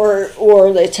brain,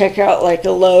 or they take out like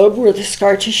a lobe where the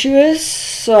scar tissue is.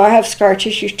 So I have scar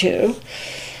tissue too.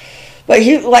 But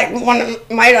one of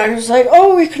my doctors was like,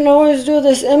 oh, we can always do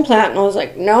this implant. And I was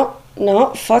like, no,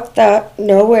 fuck that.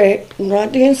 No way. I'm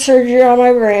not doing surgery on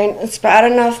my brain. It's bad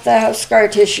enough that I have scar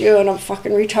tissue and I'm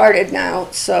fucking retarded now.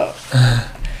 So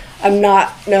I'm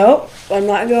not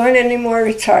going any more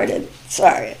retarded.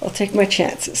 Sorry, I'll take my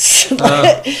chances.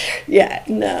 Yeah,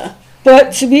 no.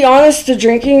 But to be honest, the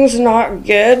drinking's not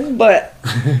good, but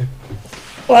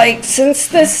like, since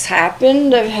this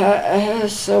happened, I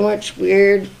have so much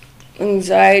weird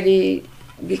anxiety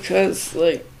because,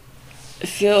 like, I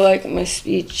feel like my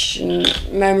speech and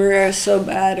memory are so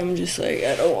bad. I'm just like,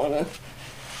 I don't want to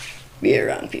be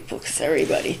around people because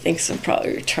everybody thinks I'm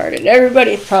probably retarded.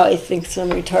 Everybody probably thinks I'm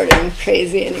retarded and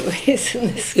crazy anyways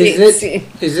in this scene.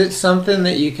 Is it something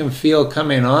that you can feel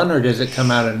coming on, or does it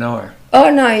come out of nowhere? Oh,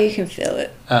 no, you can feel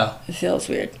it. Oh. It feels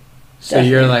weird. So definitely.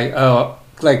 You're like, oh,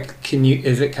 like,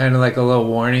 is it kind of like a little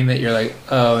warning that you're like,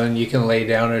 oh, and you can lay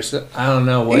down or so? I don't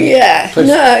know. Yeah,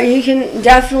 no, you can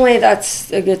definitely,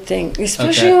 that's a good thing.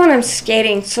 Especially when I'm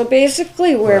skating. So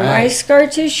basically where my scar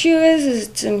tissue is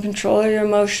it's in control of your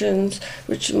emotions,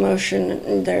 which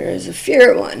emotion, there is a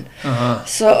fear one.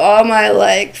 So all my,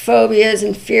 like, phobias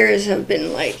and fears have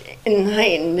been, like,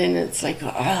 heightened, and it's like,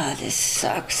 oh, this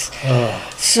sucks.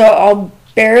 So I'll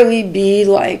barely be,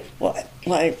 like,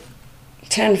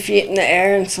 10 feet in the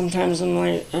air, and sometimes I'm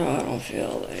like, oh, I don't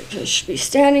feel like I should be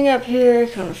standing up here,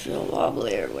 kind of feel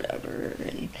wobbly or whatever.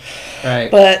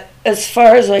 But as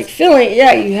far as like feeling,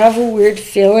 yeah, you have a weird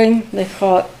feeling. They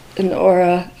call it an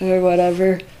aura or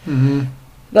whatever.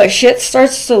 But shit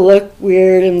starts to look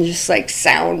weird and just like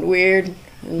sound weird.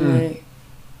 And like,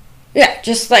 yeah,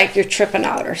 just like you're tripping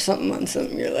out or something on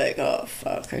something. You're like, oh,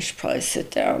 fuck, I should probably sit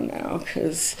down now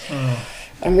because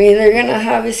I'm either going to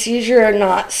have a seizure or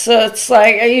not. So it's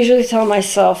like, I usually tell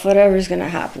myself, whatever's going to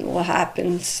happen will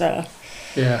happen. So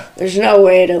yeah, there's no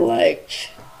way to, like,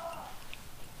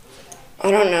 I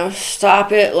don't know,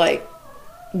 stop it, like,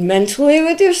 mentally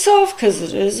with yourself, because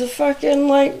it is a fucking,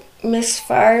 like,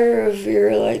 misfire of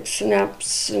your, like,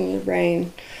 synapse in your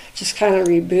brain. Just kind of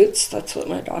reboots. That's what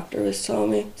my doctor was telling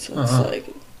me. So it's like,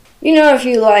 you know, if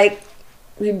you, like,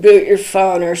 reboot your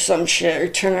phone or some shit, or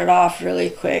turn it off really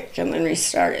quick and then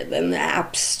restart it, then the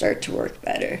apps start to work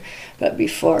better. But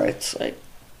before, it's like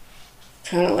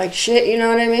kind of like shit, you know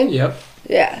what I mean? Yep.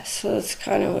 Yeah, so that's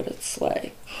kind of what it's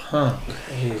like.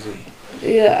 Crazy.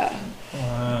 Yeah.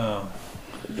 Wow.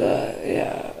 But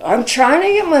yeah, I'm trying to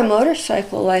get my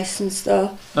motorcycle license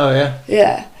though. Oh yeah?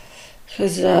 Yeah,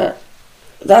 because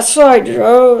that's what I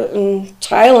drove in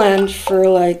Thailand for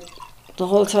like the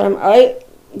whole time. I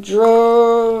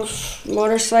drove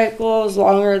motorcycles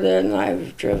longer than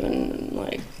I've driven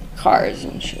like cars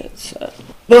and shit. So,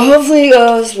 but hopefully it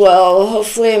goes well.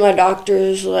 Hopefully my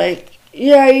doctor's like,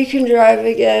 yeah, you can drive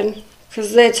again,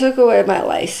 because they took away my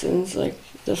license like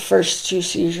the first 2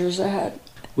 seizures I had.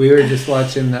 We were just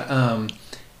watching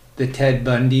the Ted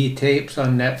Bundy tapes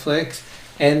on Netflix,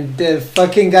 and the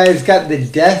fucking guy's got the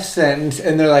death sentence,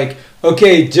 and they're like,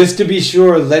 okay, just to be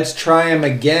sure, let's try him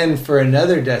again for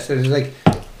another death sentence. Like,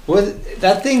 what?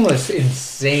 That thing was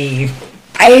insane.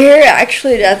 I hear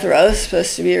actually death row is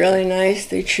supposed to be really nice.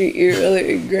 They treat you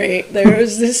really great. There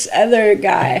was this other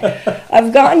guy.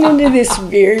 I've gotten into this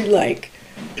weird, like,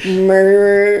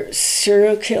 murderer,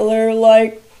 serial killer,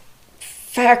 like,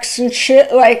 facts and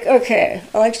shit. Like, okay,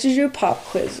 I like to do pop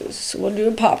quizzes, so we'll do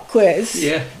a pop quiz.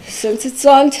 Yeah. Since it's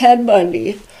on Ted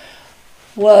Bundy,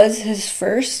 was his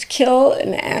first kill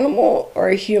an animal or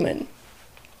a human?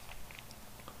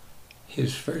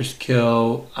 His first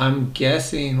kill, I'm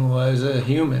guessing, was a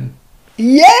human.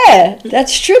 Yeah,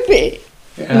 that's trippy.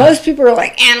 Yeah. Most people are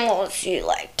like, animals, you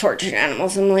like tortured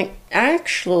animals. I'm like,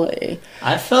 actually.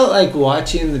 I felt like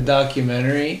watching the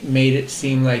documentary made it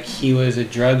seem like he was a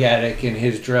drug addict and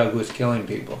his drug was killing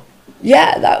people.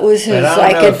 Yeah, that was his,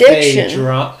 like, addiction.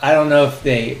 I don't know if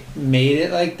they made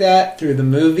it like that through the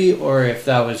movie or if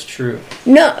that was true.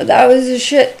 No, that was the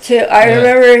shit, too. I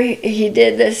remember he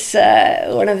did this,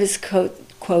 one of his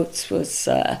quotes was,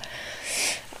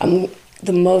 I'm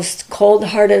the most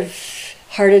cold-hearted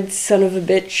son of a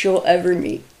bitch you'll ever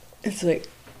meet. It's like,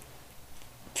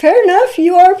 fair enough.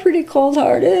 You are pretty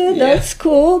cold-hearted. Yeah. That's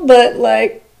cool. But,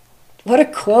 like, what a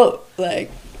quote. Like,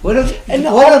 What And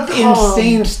an calm.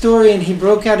 insane story, and he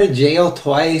broke out of jail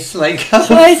twice. Like, how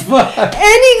twice. the fuck? And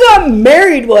he got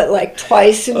married, like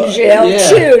twice in jail, yeah.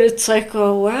 too. It's like,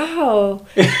 oh, wow.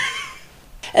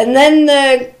 And then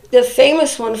the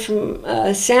famous one from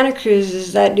Santa Cruz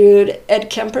is that dude,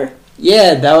 Ed Kemper.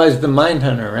 Yeah, that was the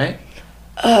Mindhunter, right?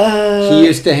 He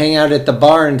used to hang out at the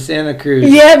bar in Santa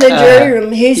Cruz. Yeah, the jury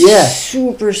room. He's yeah.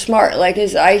 super smart. Like,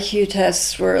 his IQ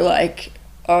tests were, like,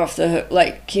 off the hook.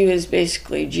 Like, he was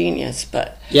basically genius,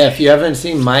 but... Yeah, if you haven't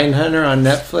seen Mindhunter on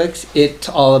Netflix, it's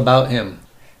all about him.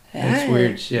 Yeah, It's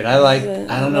weird shit. I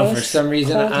don't know, for some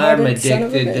reason, I'm cold-hearted son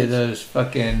of a addicted to bitch. those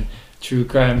fucking true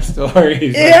crime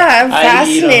stories. Yeah, I'm I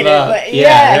eat 'em fascinated, up. but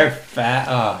yeah. They're fat.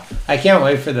 Oh, I can't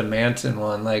wait for the Manson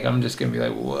one. Like, I'm just gonna be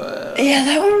like, whoa. Yeah,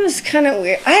 that one was kind of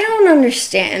weird. I don't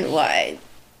understand why.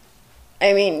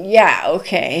 I mean, yeah,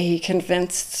 okay, he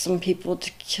convinced some people to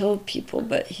kill people,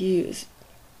 but he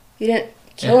didn't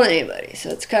kill anybody, so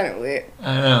it's kind of weird.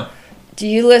 I know. Do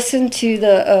you listen to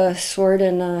the Sword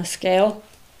and Scale?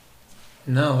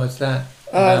 No, what's that?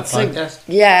 It's podcast?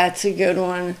 Yeah, it's a good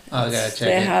one. Oh, I gotta check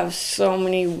They it. have so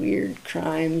many weird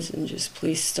crimes and just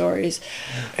police stories.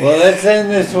 Well, let's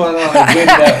end this one on a good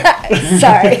note.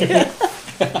 Sorry.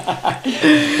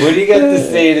 What do you got to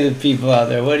say to the people out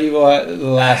there? What do you want the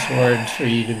last words for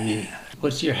you to be?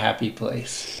 What's your happy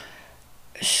place?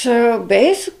 So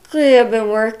basically, I've been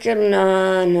working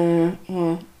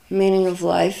on meaning of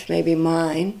life, maybe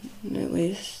mine at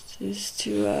least, is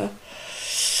to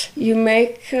you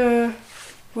make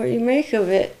what you make of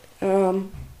it.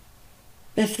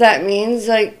 If that means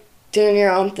like doing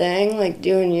your own thing, like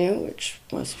doing you, which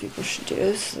most people should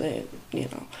do, so they,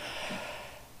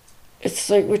 it's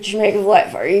like what you make of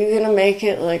life. Are you gonna make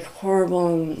it like horrible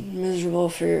and miserable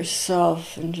for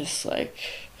yourself and just like,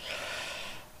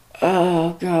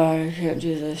 oh god, I can't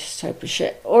do this type of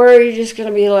shit? Or are you just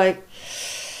gonna be like,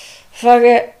 fuck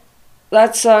it,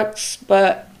 that sucks,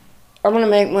 but I'm gonna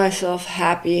make myself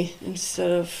happy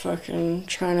instead of fucking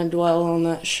trying to dwell on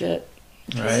that shit.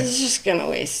 'Cause Right. it's just gonna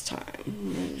waste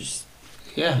time. You're just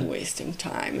wasting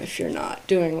time if you're not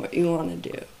doing what you want to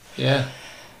do. Yeah.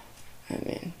 I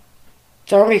mean,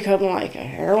 don't become like a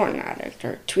heroin addict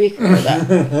or a tweaker.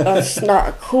 That's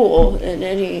not cool in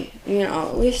any,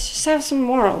 at least just have some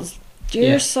morals. Do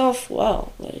yourself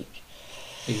well. Like.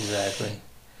 Exactly.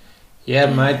 Yeah,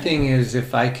 my thing is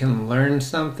if I can learn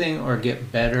something or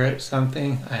get better at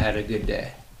something, I had a good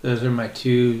day. Those are my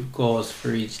two goals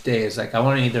for each day. Is like I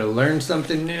want to either learn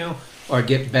something new or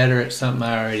get better at something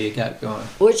I already got going.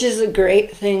 Which is a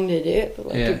great thing to do,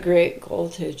 like a great goal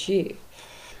to achieve.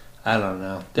 I don't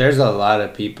know. There's a lot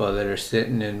of people that are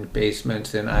sitting in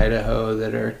basements in Idaho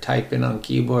that are typing on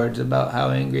keyboards about how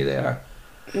angry they are.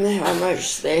 And how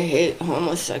much they hate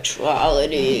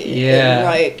homosexuality. Yeah. And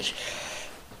like,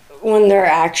 when they're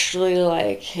actually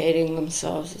like hating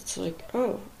themselves, it's like,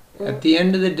 oh. At the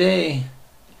end of the day,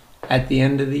 at the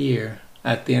end of the year,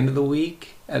 at the end of the week,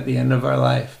 at the end of our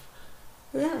life,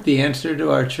 the answer to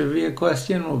our trivia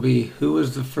question will be, who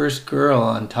was the first girl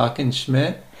on Talkin'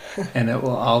 Schmidt? And it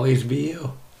will always be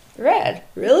you. Red,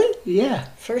 really? Yeah.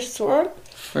 First one?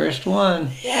 First one.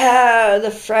 Yeah,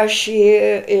 the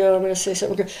freshie, I'm going to say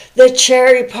something. The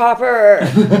cherry popper.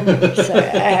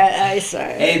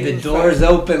 Sorry. Hey, the door's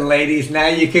open, ladies. Now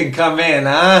you can come in,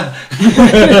 huh?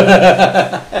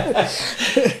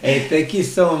 Hey, thank you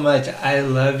so much. I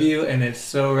love you, and it's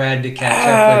so rad to catch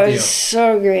up with you.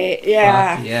 So great.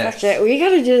 Yeah. Fuck yes. Fuck it. We got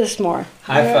to do this more.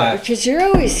 High five. Because you're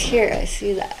always here. I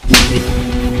see that.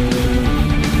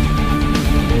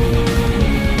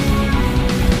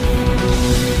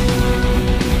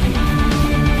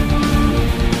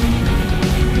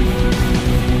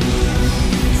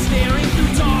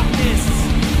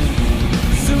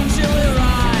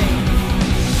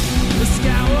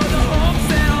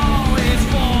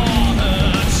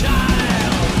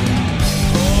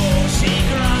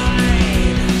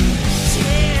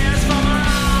 Tears from her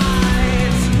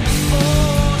eyes.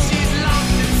 Oh, she's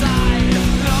locked inside.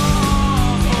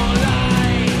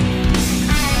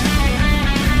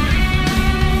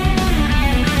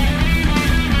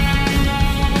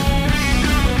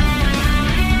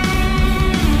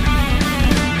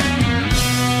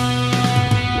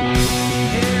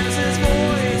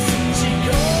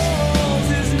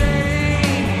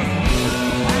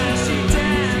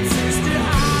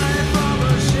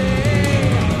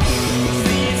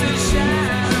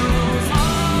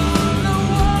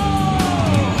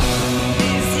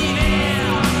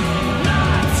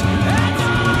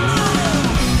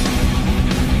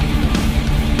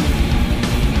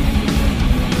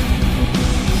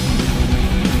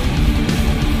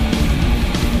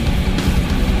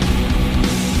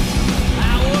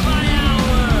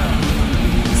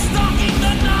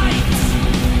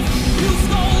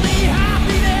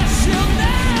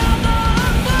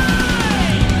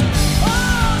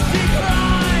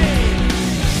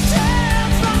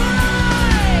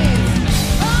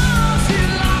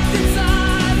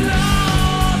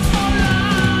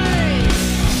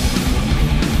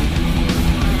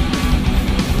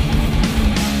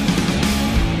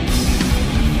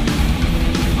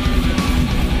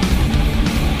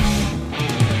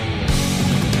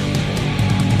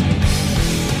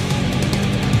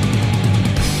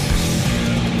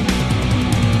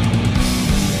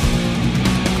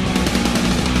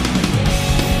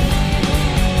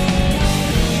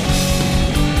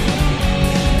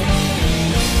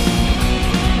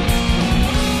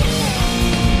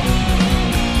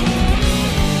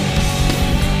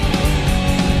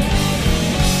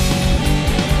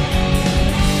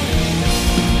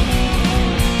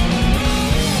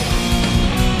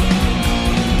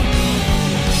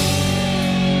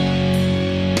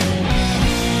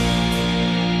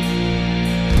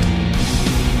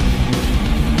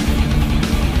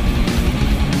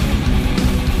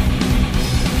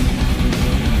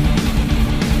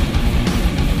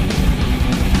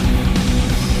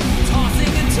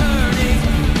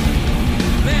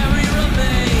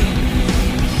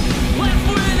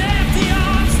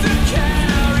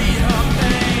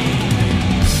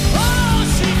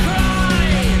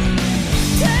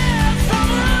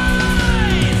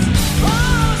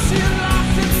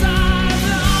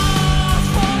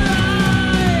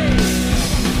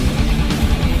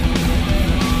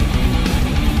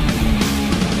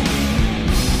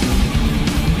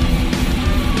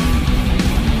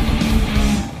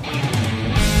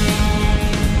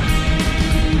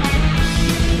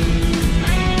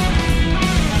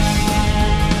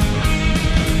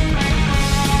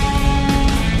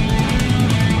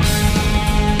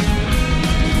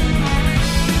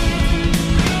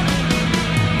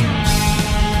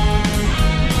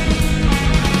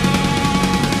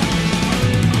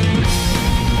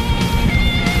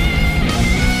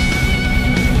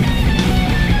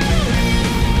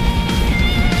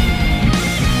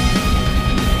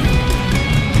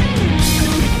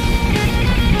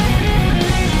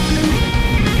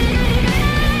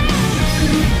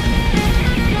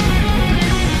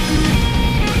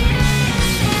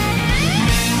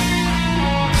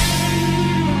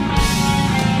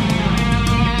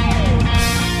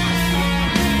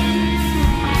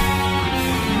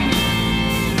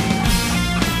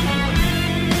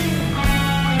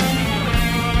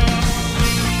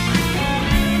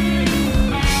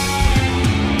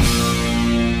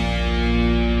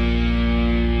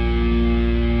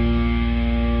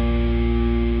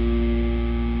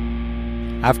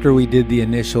 After we did the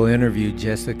initial interview,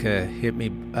 Jessica hit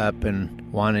me up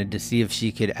and wanted to see if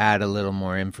she could add a little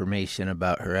more information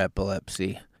about her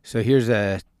epilepsy. So here's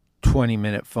a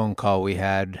 20-minute phone call we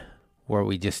had where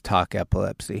we just talk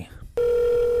epilepsy.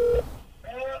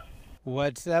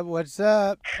 What's up? What's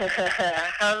up?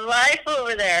 How's life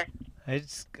over there?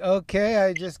 It's okay.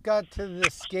 I just got to the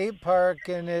skate park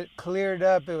and it cleared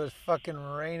up. It was fucking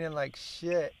raining like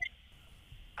shit.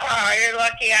 Oh, you're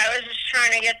lucky. I was just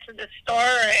trying to get to the store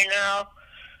right now.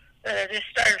 And it just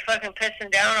started fucking pissing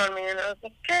down on me, and I was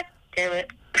like, God damn it.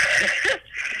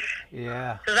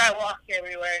 Yeah. Because I walk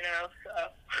everywhere now,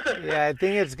 so. Yeah, I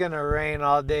think it's going to rain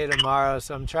all day tomorrow,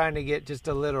 so I'm trying to get just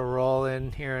a little roll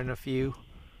in here in a few.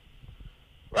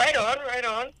 Right on, right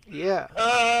on. Yeah.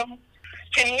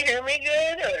 Can you hear me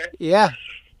good, or? Yeah.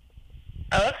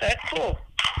 Okay, cool.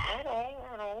 Right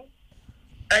on.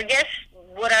 I guess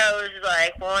what I was,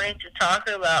 like, wanting to talk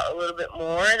about a little bit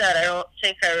more that I don't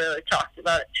think I really talked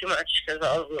about it too much because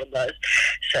I was a little buzzed,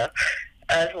 so,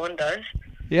 as one does.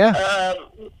 Yeah.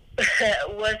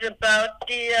 Was about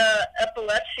the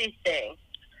epilepsy thing.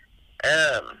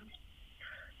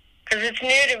 Because it's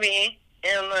new to me,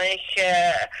 and, like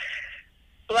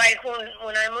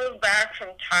when I moved back from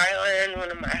Thailand,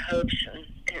 one of my hopes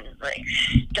and like,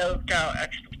 stoked out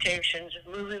expectations of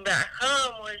moving back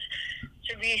home was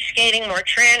to be skating more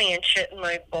tranny and shit in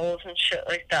like bowls and shit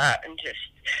like that, and just,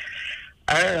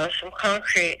 I don't know, some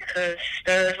concrete, because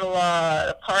there's a lot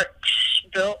of parks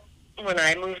built when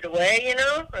I moved away, you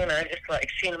know, and I just like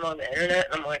seen them on the internet,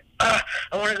 and I'm like, I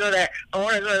want to go there, I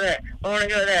want to go there, I want to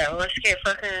go there, I want to skate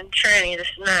fucking tranny,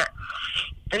 this and that.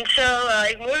 And so,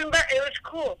 like, moving back, it was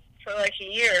cool for like a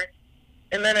year,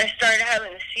 and then I started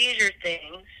having the seizure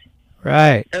things.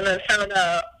 Right. And then found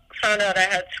out I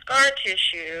had scar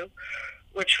tissue,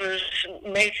 which was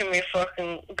making me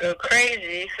fucking go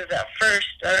crazy, because at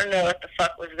first, I don't know what the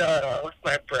fuck was going on with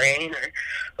my brain, or,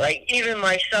 like, even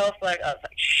myself, like, I was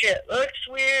like, shit looks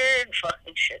weird,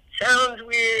 fucking shit sounds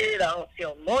weird, I don't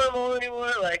feel normal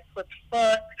anymore, like, what the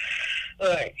fuck?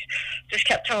 Like, just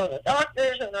kept telling the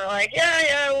doctors, and they're like,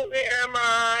 yeah, we'll get your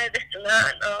MRI, this and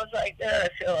that, and I was like, I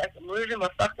feel like I'm losing my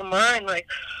fucking mind, like,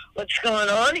 what's going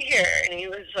on here? And he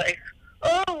was like,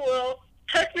 oh, well,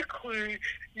 technically,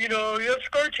 you know, you have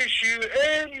scar tissue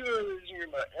and you are losing your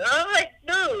mind. And I'm like,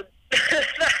 dude,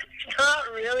 that's not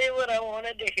really what I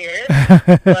wanted to hear,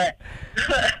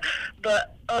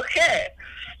 but okay.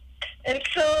 And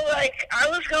so, like, I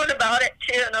was going about it,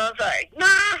 too, and I was like,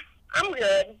 nah, I'm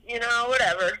good, you know,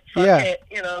 whatever. Fuck it,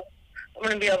 you know, I'm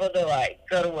going to be able to, like,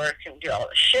 go to work and do all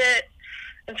the shit.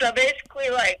 And so, basically,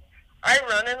 like, I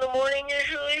run in the morning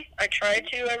usually. I try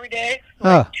to every day,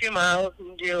 like 2 miles,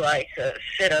 and do like a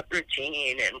sit-up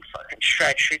routine and fucking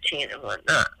stretch routine and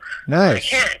whatnot. Nice. I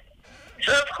can.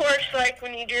 So of course, like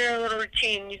when you do a little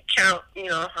routine, you count, you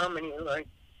know, how many like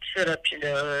sit-ups you're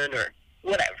doing or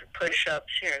whatever,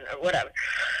 push-ups here and there, whatever.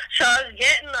 So I was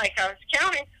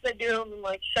counting because I do them in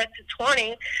like sets of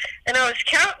 20, and I was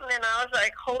counting and I was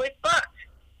like, holy fuck,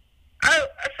 I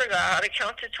forgot how to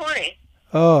count to 20.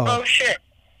 Oh shit.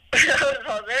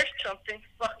 There's something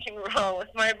fucking wrong with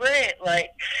my brain.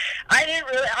 Like, I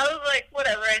was like,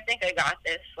 whatever, I think I got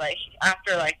this. Like,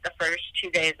 after, like, the first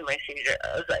 2 days of my seizure,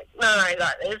 I was like, no, I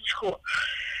got it. It's cool.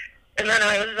 And then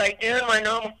I was, like, doing my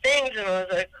normal things, and I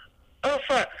was like, oh,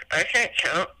 fuck, I can't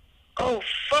count. Oh,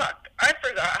 fuck, I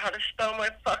forgot how to spell my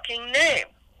fucking name.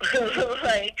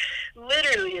 Like,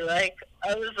 literally, like,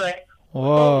 I was like,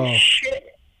 whoa. Oh,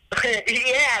 shit.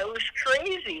 Yeah, it was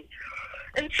crazy.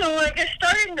 And so, like, I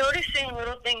started noticing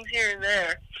little things here and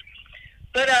there.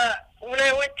 But when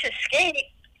I went to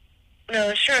skate, and I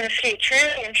was trying to skate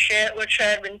tranny and shit, which I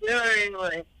had been doing,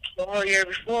 like, the whole year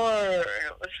before, and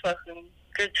it was fucking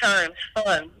good times,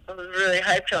 fun. I was really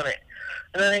hyped on it.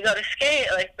 And then I got to skate,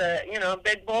 like, the, you know,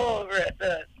 big bowl over at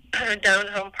the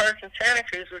downtown park in Santa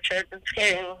Cruz, which I've been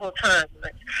skating the whole time,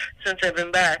 like, since I've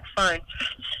been back. Fine.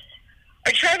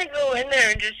 I tried to go in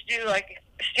there and just do, like,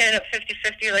 stand up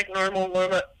 50-50 like normal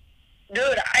warm up.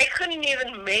 Dude, I couldn't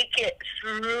even make it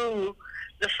through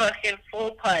the fucking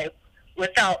full pipe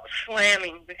without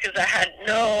slamming because I had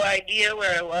no idea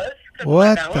where I was.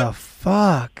 What the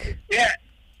fuck? Yeah.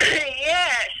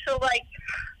 Yeah, so like,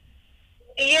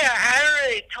 yeah, I haven't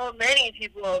really told many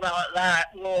people about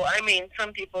that. Well, I mean,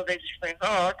 some people, they just think,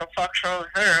 oh, what the fuck's wrong with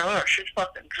her? Oh, she's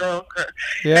fucking drunk. Or,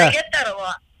 yeah. I get that a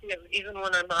lot, too, even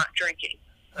when I'm not drinking.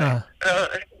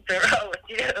 They're wrong with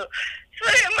you. So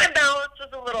my balance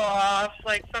is a little off.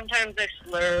 Like, sometimes I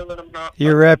slur when I'm not.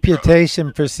 Your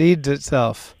reputation precedes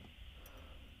itself.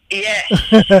 Yeah.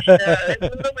 It's a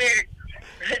little weird.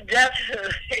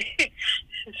 Definitely.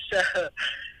 So,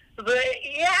 But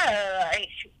yeah, like,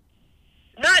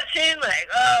 not saying like,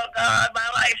 oh God, my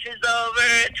life is over,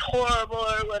 it's horrible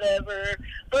or whatever.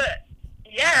 But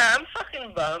yeah, I'm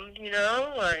fucking bummed, you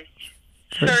know? Like,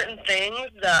 certain things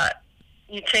that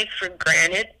you take for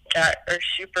granted that are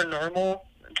super normal,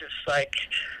 just like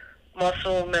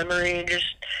muscle memory, just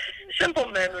simple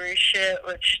memory shit,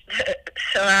 which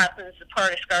so happens the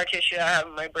part of scar tissue I have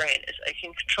in my brain is I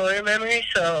can control your memory,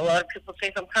 so a lot of people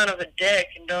think I'm kind of a dick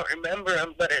and don't remember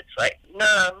them, but it's like, no,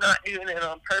 I'm not doing it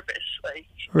on purpose. Like,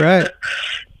 Right.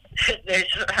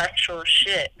 there's actual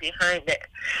shit behind it.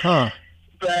 Huh.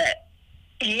 But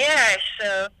yeah,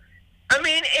 so I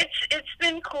mean, it's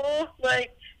been cool,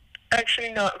 like,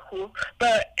 actually not cool,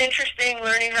 but interesting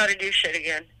learning how to do shit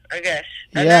again, I guess.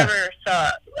 I Yeah. never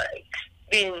thought, like,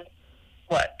 being,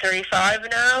 35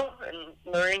 now, and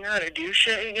learning how to do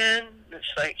shit again, it's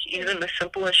like, even the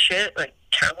simplest shit, like,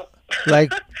 count.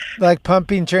 Like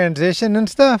pumping transition and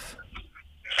stuff?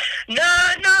 No,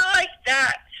 not like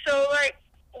that. So, like,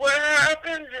 what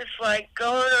happens is, like,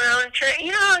 going around and trying,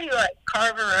 you know how you, like,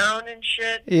 carve around and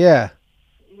shit? Yeah.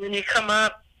 When you come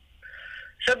up.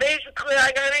 So basically,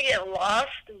 I gotta get lost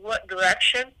in what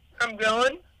direction I'm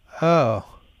going. Oh.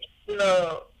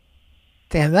 So,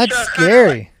 Damn, that's So kinda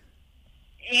scary.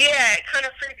 yeah, it kind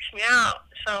of freaks me out.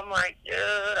 So I'm like, dude,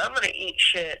 I'm gonna eat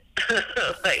shit.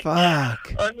 Like,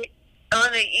 Fuck. on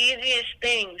the easiest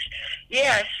things.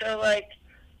 Yeah, so like,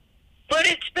 but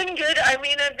it's been good. I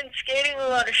mean, I've been skating a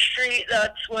lot of street.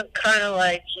 That's what kind of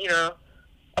like, you know,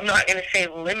 I'm not going to say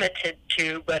limited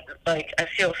to, but like I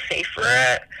feel safer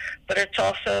at. But it's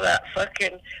also that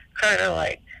fucking kind of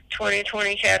like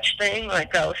 2020 catch thing.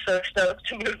 Like I was so stoked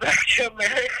to move back to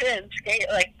America and skate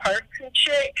like parks and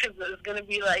shit because it was going to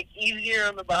be like easier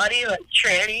on the body, like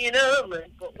tranny, you know?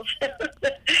 Like,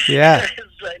 Yeah.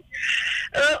 It's like,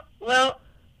 oh, well,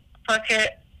 fuck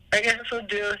it. I guess we'll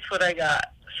do with what I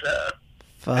got. So.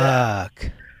 Fuck.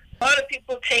 A lot of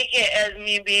people take it as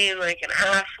me being like an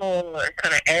asshole or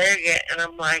kind of arrogant, and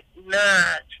I'm like,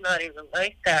 nah, it's not even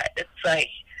like that. It's like,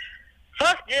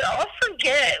 fuck, dude, I'll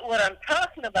forget what I'm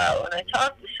talking about when I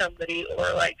talk to somebody,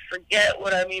 or like forget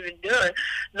what I'm even doing.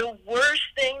 The worst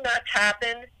thing that's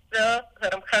happened, though,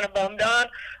 that I'm kind of bummed on,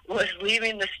 was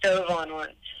leaving the stove on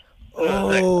once.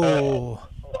 Oh.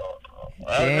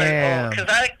 Damn. Because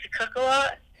I like to cook a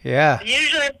lot. Yeah.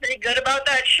 Usually I'm pretty good about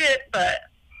that shit, but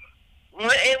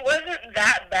it wasn't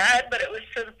that bad, but it was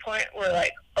to the point where,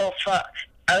 like, oh, fuck,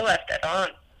 I left it on.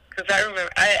 Because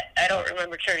I don't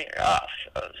remember turning it off.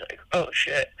 So I was like, oh,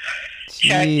 shit.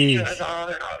 Checked, it was on,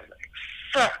 and I was like,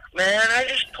 fuck, man, I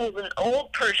just pulled an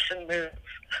old person move.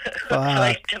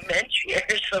 Like dementia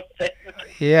or something.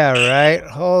 Yeah, right?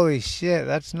 Holy shit,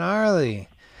 that's gnarly.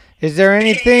 Is there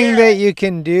anything that you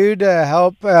can do to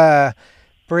help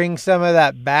bring some of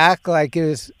that back? Like,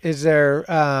 is there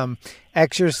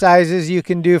exercises you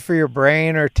can do for your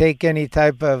brain, or take any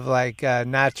type of like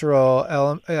natural I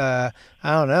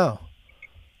don't know.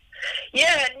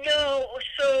 Yeah, no.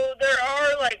 So there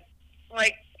are like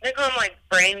they call them like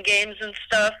brain games and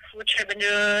stuff, which I've been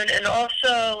doing, and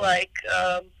also like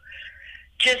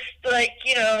just like,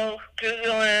 you know,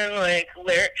 Googling like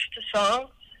lyrics to songs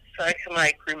so I can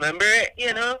like remember it,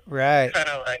 you know. Right. Kind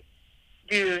of like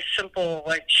do simple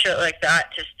like shit like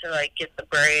that just to like get the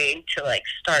brain to like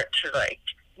start to like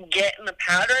get in the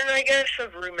pattern, I guess,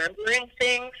 of remembering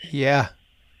things. Yeah.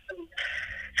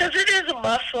 Because it is a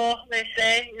muscle, they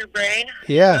say, your brain.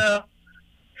 Yeah. So,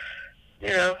 you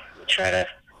know, try to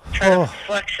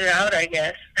flex it out, I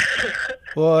guess.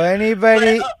 Well,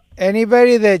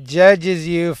 anybody that judges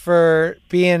you for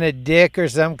being a dick or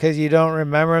something because you don't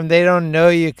remember them, they don't know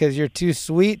you because you're too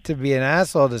sweet to be an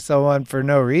asshole to someone for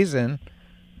no reason.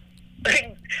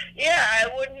 Yeah, I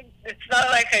wouldn't. It's not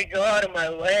like I go out of my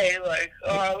way, like,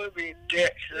 oh, I would be a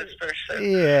dick to this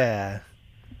person. Yeah.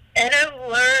 And I've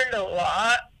learned a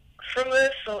lot from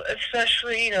this,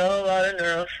 especially, you know, a lot of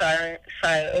neuroscience,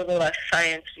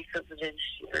 science, because it is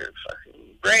your fucking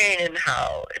brain and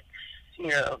how it's, you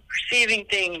know, perceiving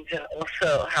things, and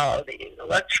also how the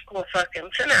electrical fucking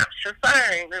synapses are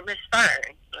firing or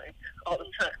misfiring, like, all the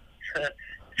time. So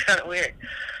it's kind of weird.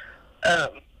 I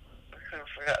kind of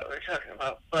forgot what we were talking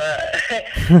about,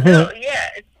 but no, yeah,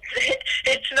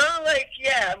 it's not like,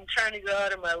 yeah, I'm trying to go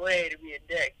out of my way to be a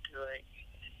dick, to like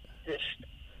just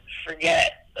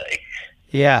forget, like,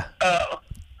 yeah. Oh.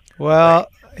 Well,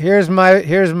 here's my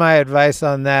advice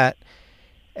on that.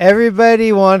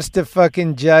 Everybody wants to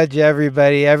fucking judge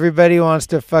everybody. Everybody wants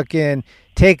to fucking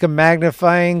take a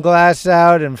magnifying glass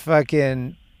out and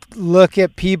fucking look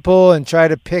at people and try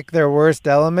to pick their worst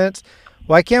elements.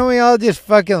 Why can't we all just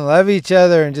fucking love each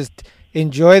other and just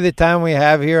enjoy the time we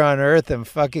have here on Earth and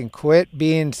fucking quit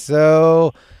being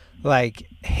so like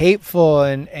hateful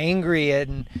and angry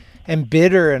and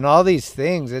bitter and all these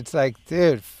things. It's like,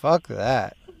 dude, fuck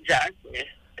that.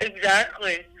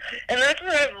 Exactly. And that's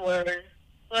what I've learned.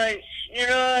 Like, you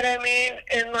know what I mean?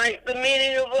 And like the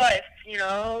meaning of life, you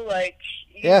know, like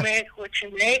you make what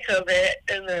you make of it,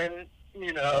 and then,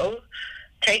 you know,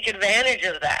 take advantage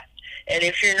of that. And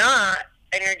if you're not,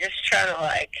 and you're just trying to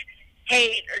like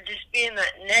hate or just being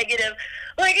that negative,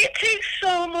 like it takes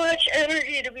so much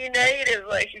energy to be negative.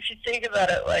 Like if you think about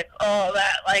it, like all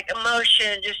that like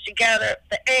emotion just to gather up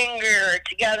the anger,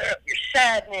 to gather up your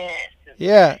sadness,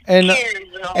 and tears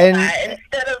and all that,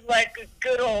 instead of like a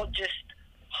good old just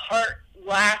heart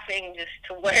laughing just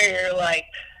to where you're like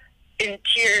in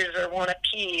tears or want to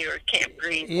pee or can't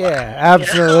breathe. Yeah,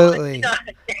 absolutely. You know?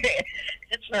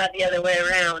 It's not the other way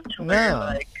around. To where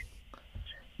like,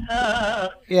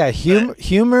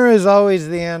 humor is always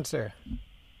the answer.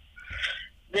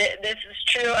 This is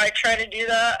true. I try to do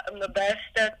that. I'm the best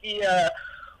at the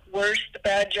worst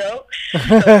bad jokes. My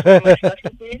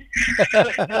specialty.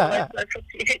 My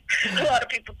specialty. A lot of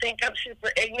people think I'm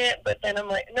super ignorant, but then I'm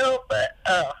like, no, but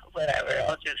whatever.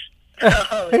 I'll just.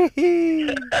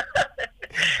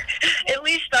 At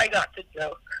least I got the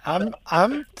joke.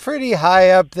 I'm pretty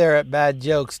high up there at bad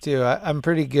jokes too. I'm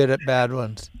pretty good at bad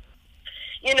ones.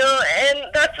 You know, and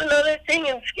that's another thing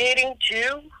in skating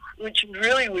too, which is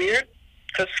really weird,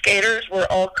 because skaters were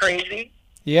all crazy.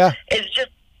 Yeah. It's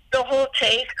just the whole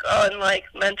take on like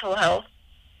mental health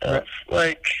of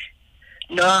like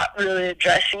not really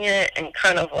addressing it and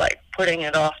kind of like putting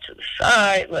it off to the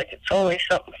side. Like it's only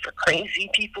something for crazy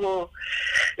people.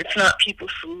 It's not people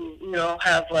who, you know,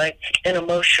 have like an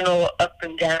emotional up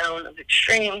and down of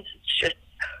extremes. It's just,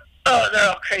 oh, they're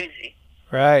all crazy.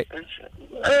 Right.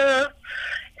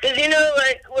 Because, you know,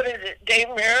 like, what is it, Dave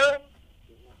Mirra?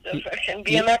 The fucking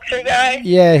BMXer guy?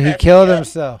 Yeah, he killed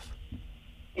himself.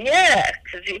 Yeah,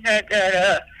 because he had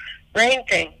that brain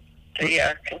thing,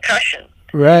 the concussion.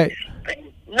 Right.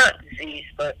 Not disease,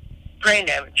 but brain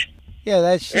damage. Yeah,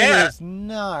 that shit is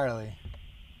gnarly.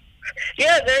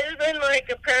 Yeah, there's been, like,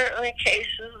 apparently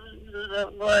cases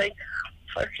of, like,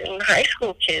 fucking high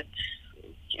school kids,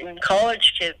 even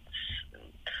college kids,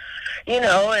 you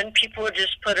know, and people would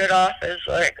just put it off as,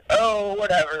 like, oh,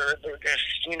 whatever, they're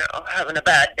just, you know, having a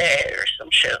bad day or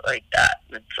some shit like that.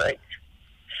 And it's like,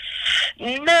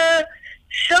 nah,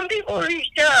 some people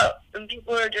reach out, and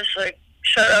people are just, like,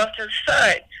 shut off to the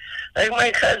side. Like, my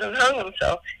cousin hung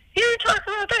himself. He was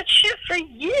talking about that shit for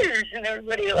years, and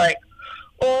everybody, like,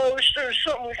 oh, I wish there was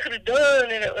something we could have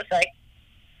done, and it was like,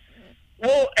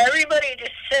 well, everybody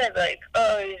just said, like,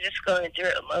 oh, you're just going through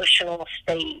an emotional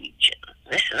stage,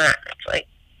 and this and that. It's like,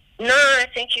 no, I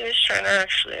think he was trying to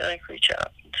actually, like, reach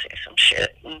out and say some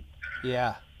shit, and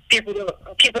yeah, people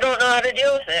don't know how to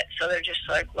deal with it, so they're just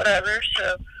like, whatever.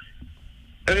 So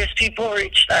I guess people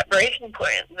reach that breaking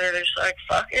point, and they're just like,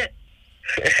 fuck it.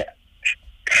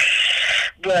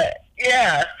 But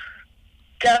yeah,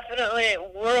 definitely,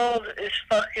 world is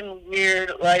fucking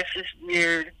weird. Life is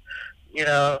weird, you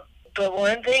know. But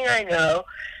one thing I know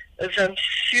is I'm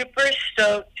super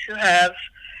stoked to have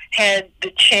had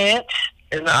the chance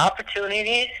and the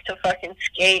opportunities to fucking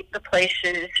skate the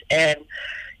places and,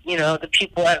 you know, the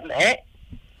people I've met,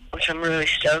 which I'm really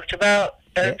stoked about.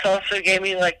 And it's also gave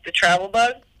me, like, the travel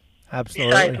bug.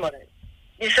 Absolutely.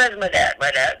 Besides my dad. My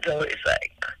dad's always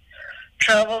like,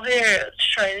 travel here, let's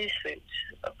try these foods.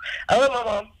 So, I love my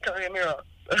mom, don't get me wrong.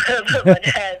 But my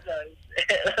dad's always,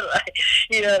 like,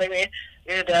 you know what I mean?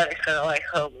 Me and dad are kind of like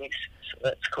homies, so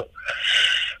that's cool.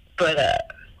 But,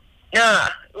 nah,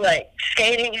 like,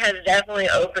 skating has definitely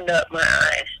opened up my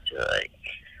eyes to, like,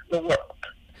 the world.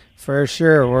 For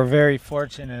sure. We're very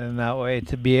fortunate in that way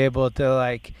to be able to,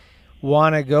 like,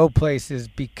 want to go places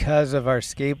because of our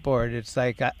skateboard. It's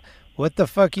like, what the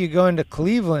fuck are you going to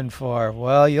Cleveland for?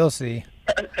 Well, you'll see.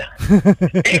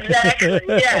 Exactly,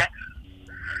 yeah.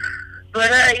 But,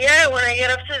 yeah, when I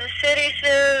get up to the city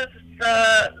soon,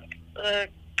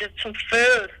 get some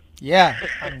food. Yeah,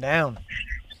 I'm down.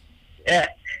 Yeah,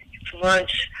 get some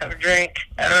lunch, have a drink.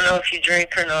 I don't know if you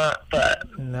drink or not,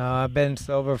 but... No, I've been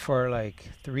sober for, like,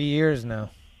 3 years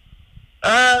now.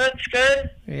 Oh, that's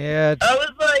good. Yeah. I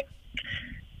was, like,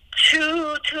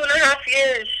 2.5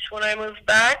 years when I moved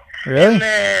back. Really? And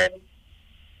then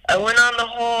I went on the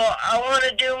whole I want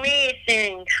to do me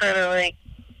thing, kind of like,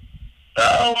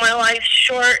 oh, my life's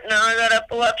short, now I got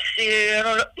epilepsy, I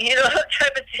don't know, you know, that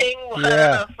type of thing. Well, I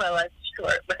don't know if my life's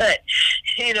short, but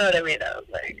you know what I mean. I was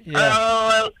like,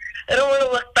 oh, I don't want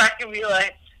to look back and be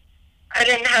like, I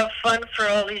didn't have fun for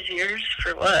all these years,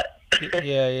 for what?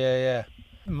 Yeah.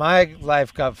 My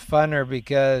life got funner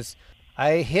because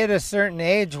I hit a certain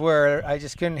age where I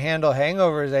just couldn't handle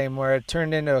hangovers anymore. It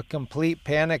turned into a complete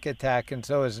panic attack, and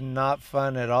so it was not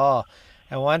fun at all.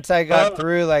 And once I got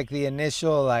through like the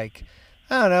initial, like,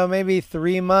 I don't know, maybe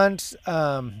 3 months,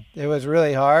 it was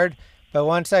really hard. But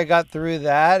once I got through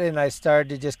that and I started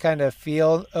to just kind of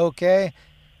feel okay,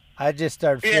 I just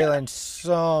started feeling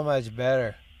so much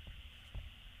better.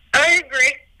 I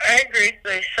agree.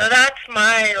 So that's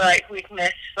my, like,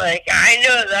 weakness. Like, I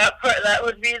know that part, that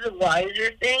would be the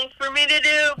wiser thing for me to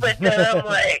do, but then I'm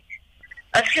like,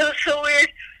 I feel so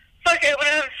weird. Fuck, I want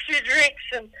to have a few drinks,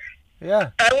 and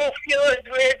I won't feel as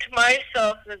weird to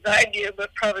myself as I do,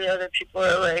 but probably other people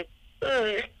are like, oh,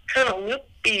 you're kind of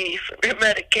loopy from your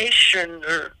medication,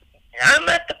 or... I'm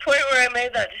at the point where I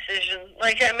made that decision.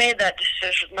 Like, I made that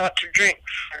decision not to drink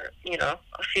for, a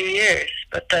few years.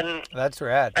 But then... That's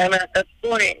rad. I'm at the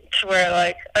point where,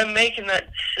 like, I'm making that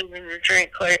decision to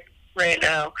drink, like, right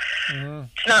now. Mm-hmm.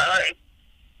 It's not like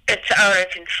it's out of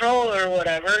control or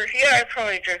whatever. Yeah, I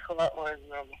probably drink a lot more than a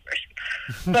normal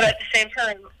person. But at the same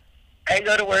time, I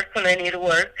go to work when I need to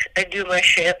work. I do my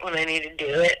shit when I need to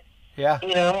do it. Yeah.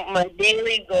 My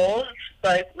daily goals,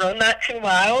 like, run that 2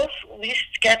 miles, at least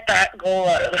get that goal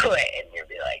out of the way, and you'll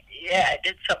be like, yeah, I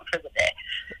did something for the day.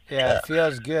 Yeah, it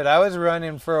feels good. I was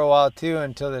running for a while, too,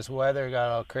 until this weather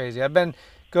got all crazy. I've been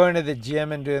going to the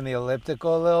gym and doing the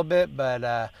elliptical a little bit, but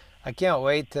I can't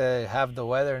wait to have the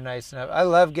weather nice enough. I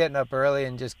love getting up early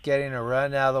and just getting a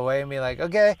run out of the way and be like,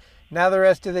 okay, now the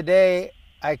rest of the day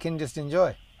I can just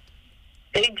enjoy.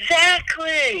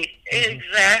 Exactly.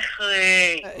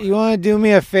 You want to do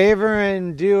me a favor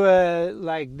and do a,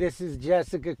 like, this is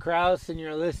Jessica Krause and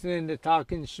you're listening to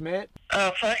Talking Schmidt?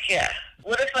 Oh, fuck yeah.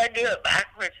 What if I do it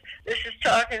backwards? This is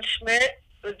Talking Schmidt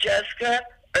with Jessica,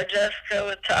 or Jessica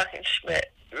with Talking Schmidt.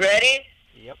 Ready?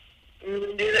 Yep. We're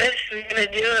going to do this. We're going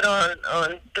to do it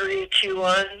on 3, 2,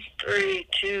 1. 3,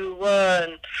 2,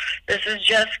 1. This is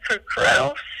Jessica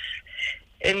Krause,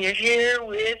 and you're here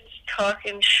with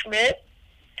Talking Schmidt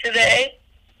today.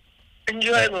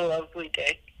 Enjoy the lovely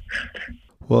day.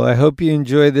 Well, I hope you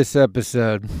enjoyed this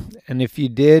episode. And if you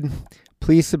did,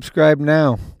 please subscribe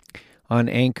now on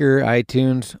Anchor,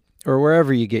 iTunes, or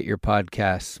wherever you get your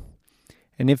podcasts.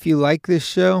 And if you like this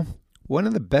show, one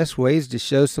of the best ways to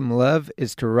show some love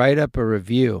is to write up a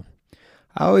review.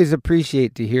 I always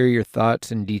appreciate to hear your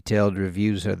thoughts, and detailed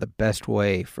reviews are the best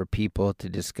way for people to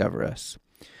discover us.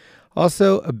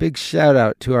 Also, a big shout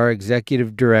out to our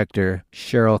executive director,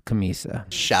 Cheryl Camisa.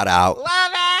 Shout out.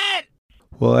 Love it!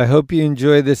 Well, I hope you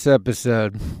enjoyed this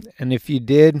episode. And if you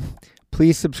did,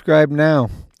 please subscribe now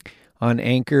on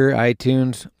Anchor,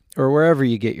 iTunes, or wherever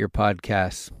you get your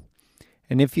podcasts.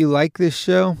 And if you like this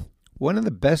show, one of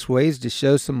the best ways to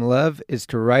show some love is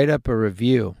to write up a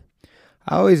review.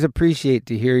 I always appreciate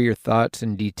to hear your thoughts,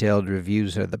 and detailed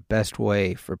reviews are the best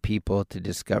way for people to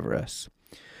discover us.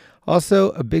 Also,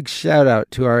 a big shout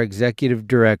out to our executive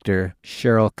director,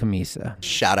 Cheryl Camisa.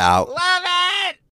 Shout out. Love it!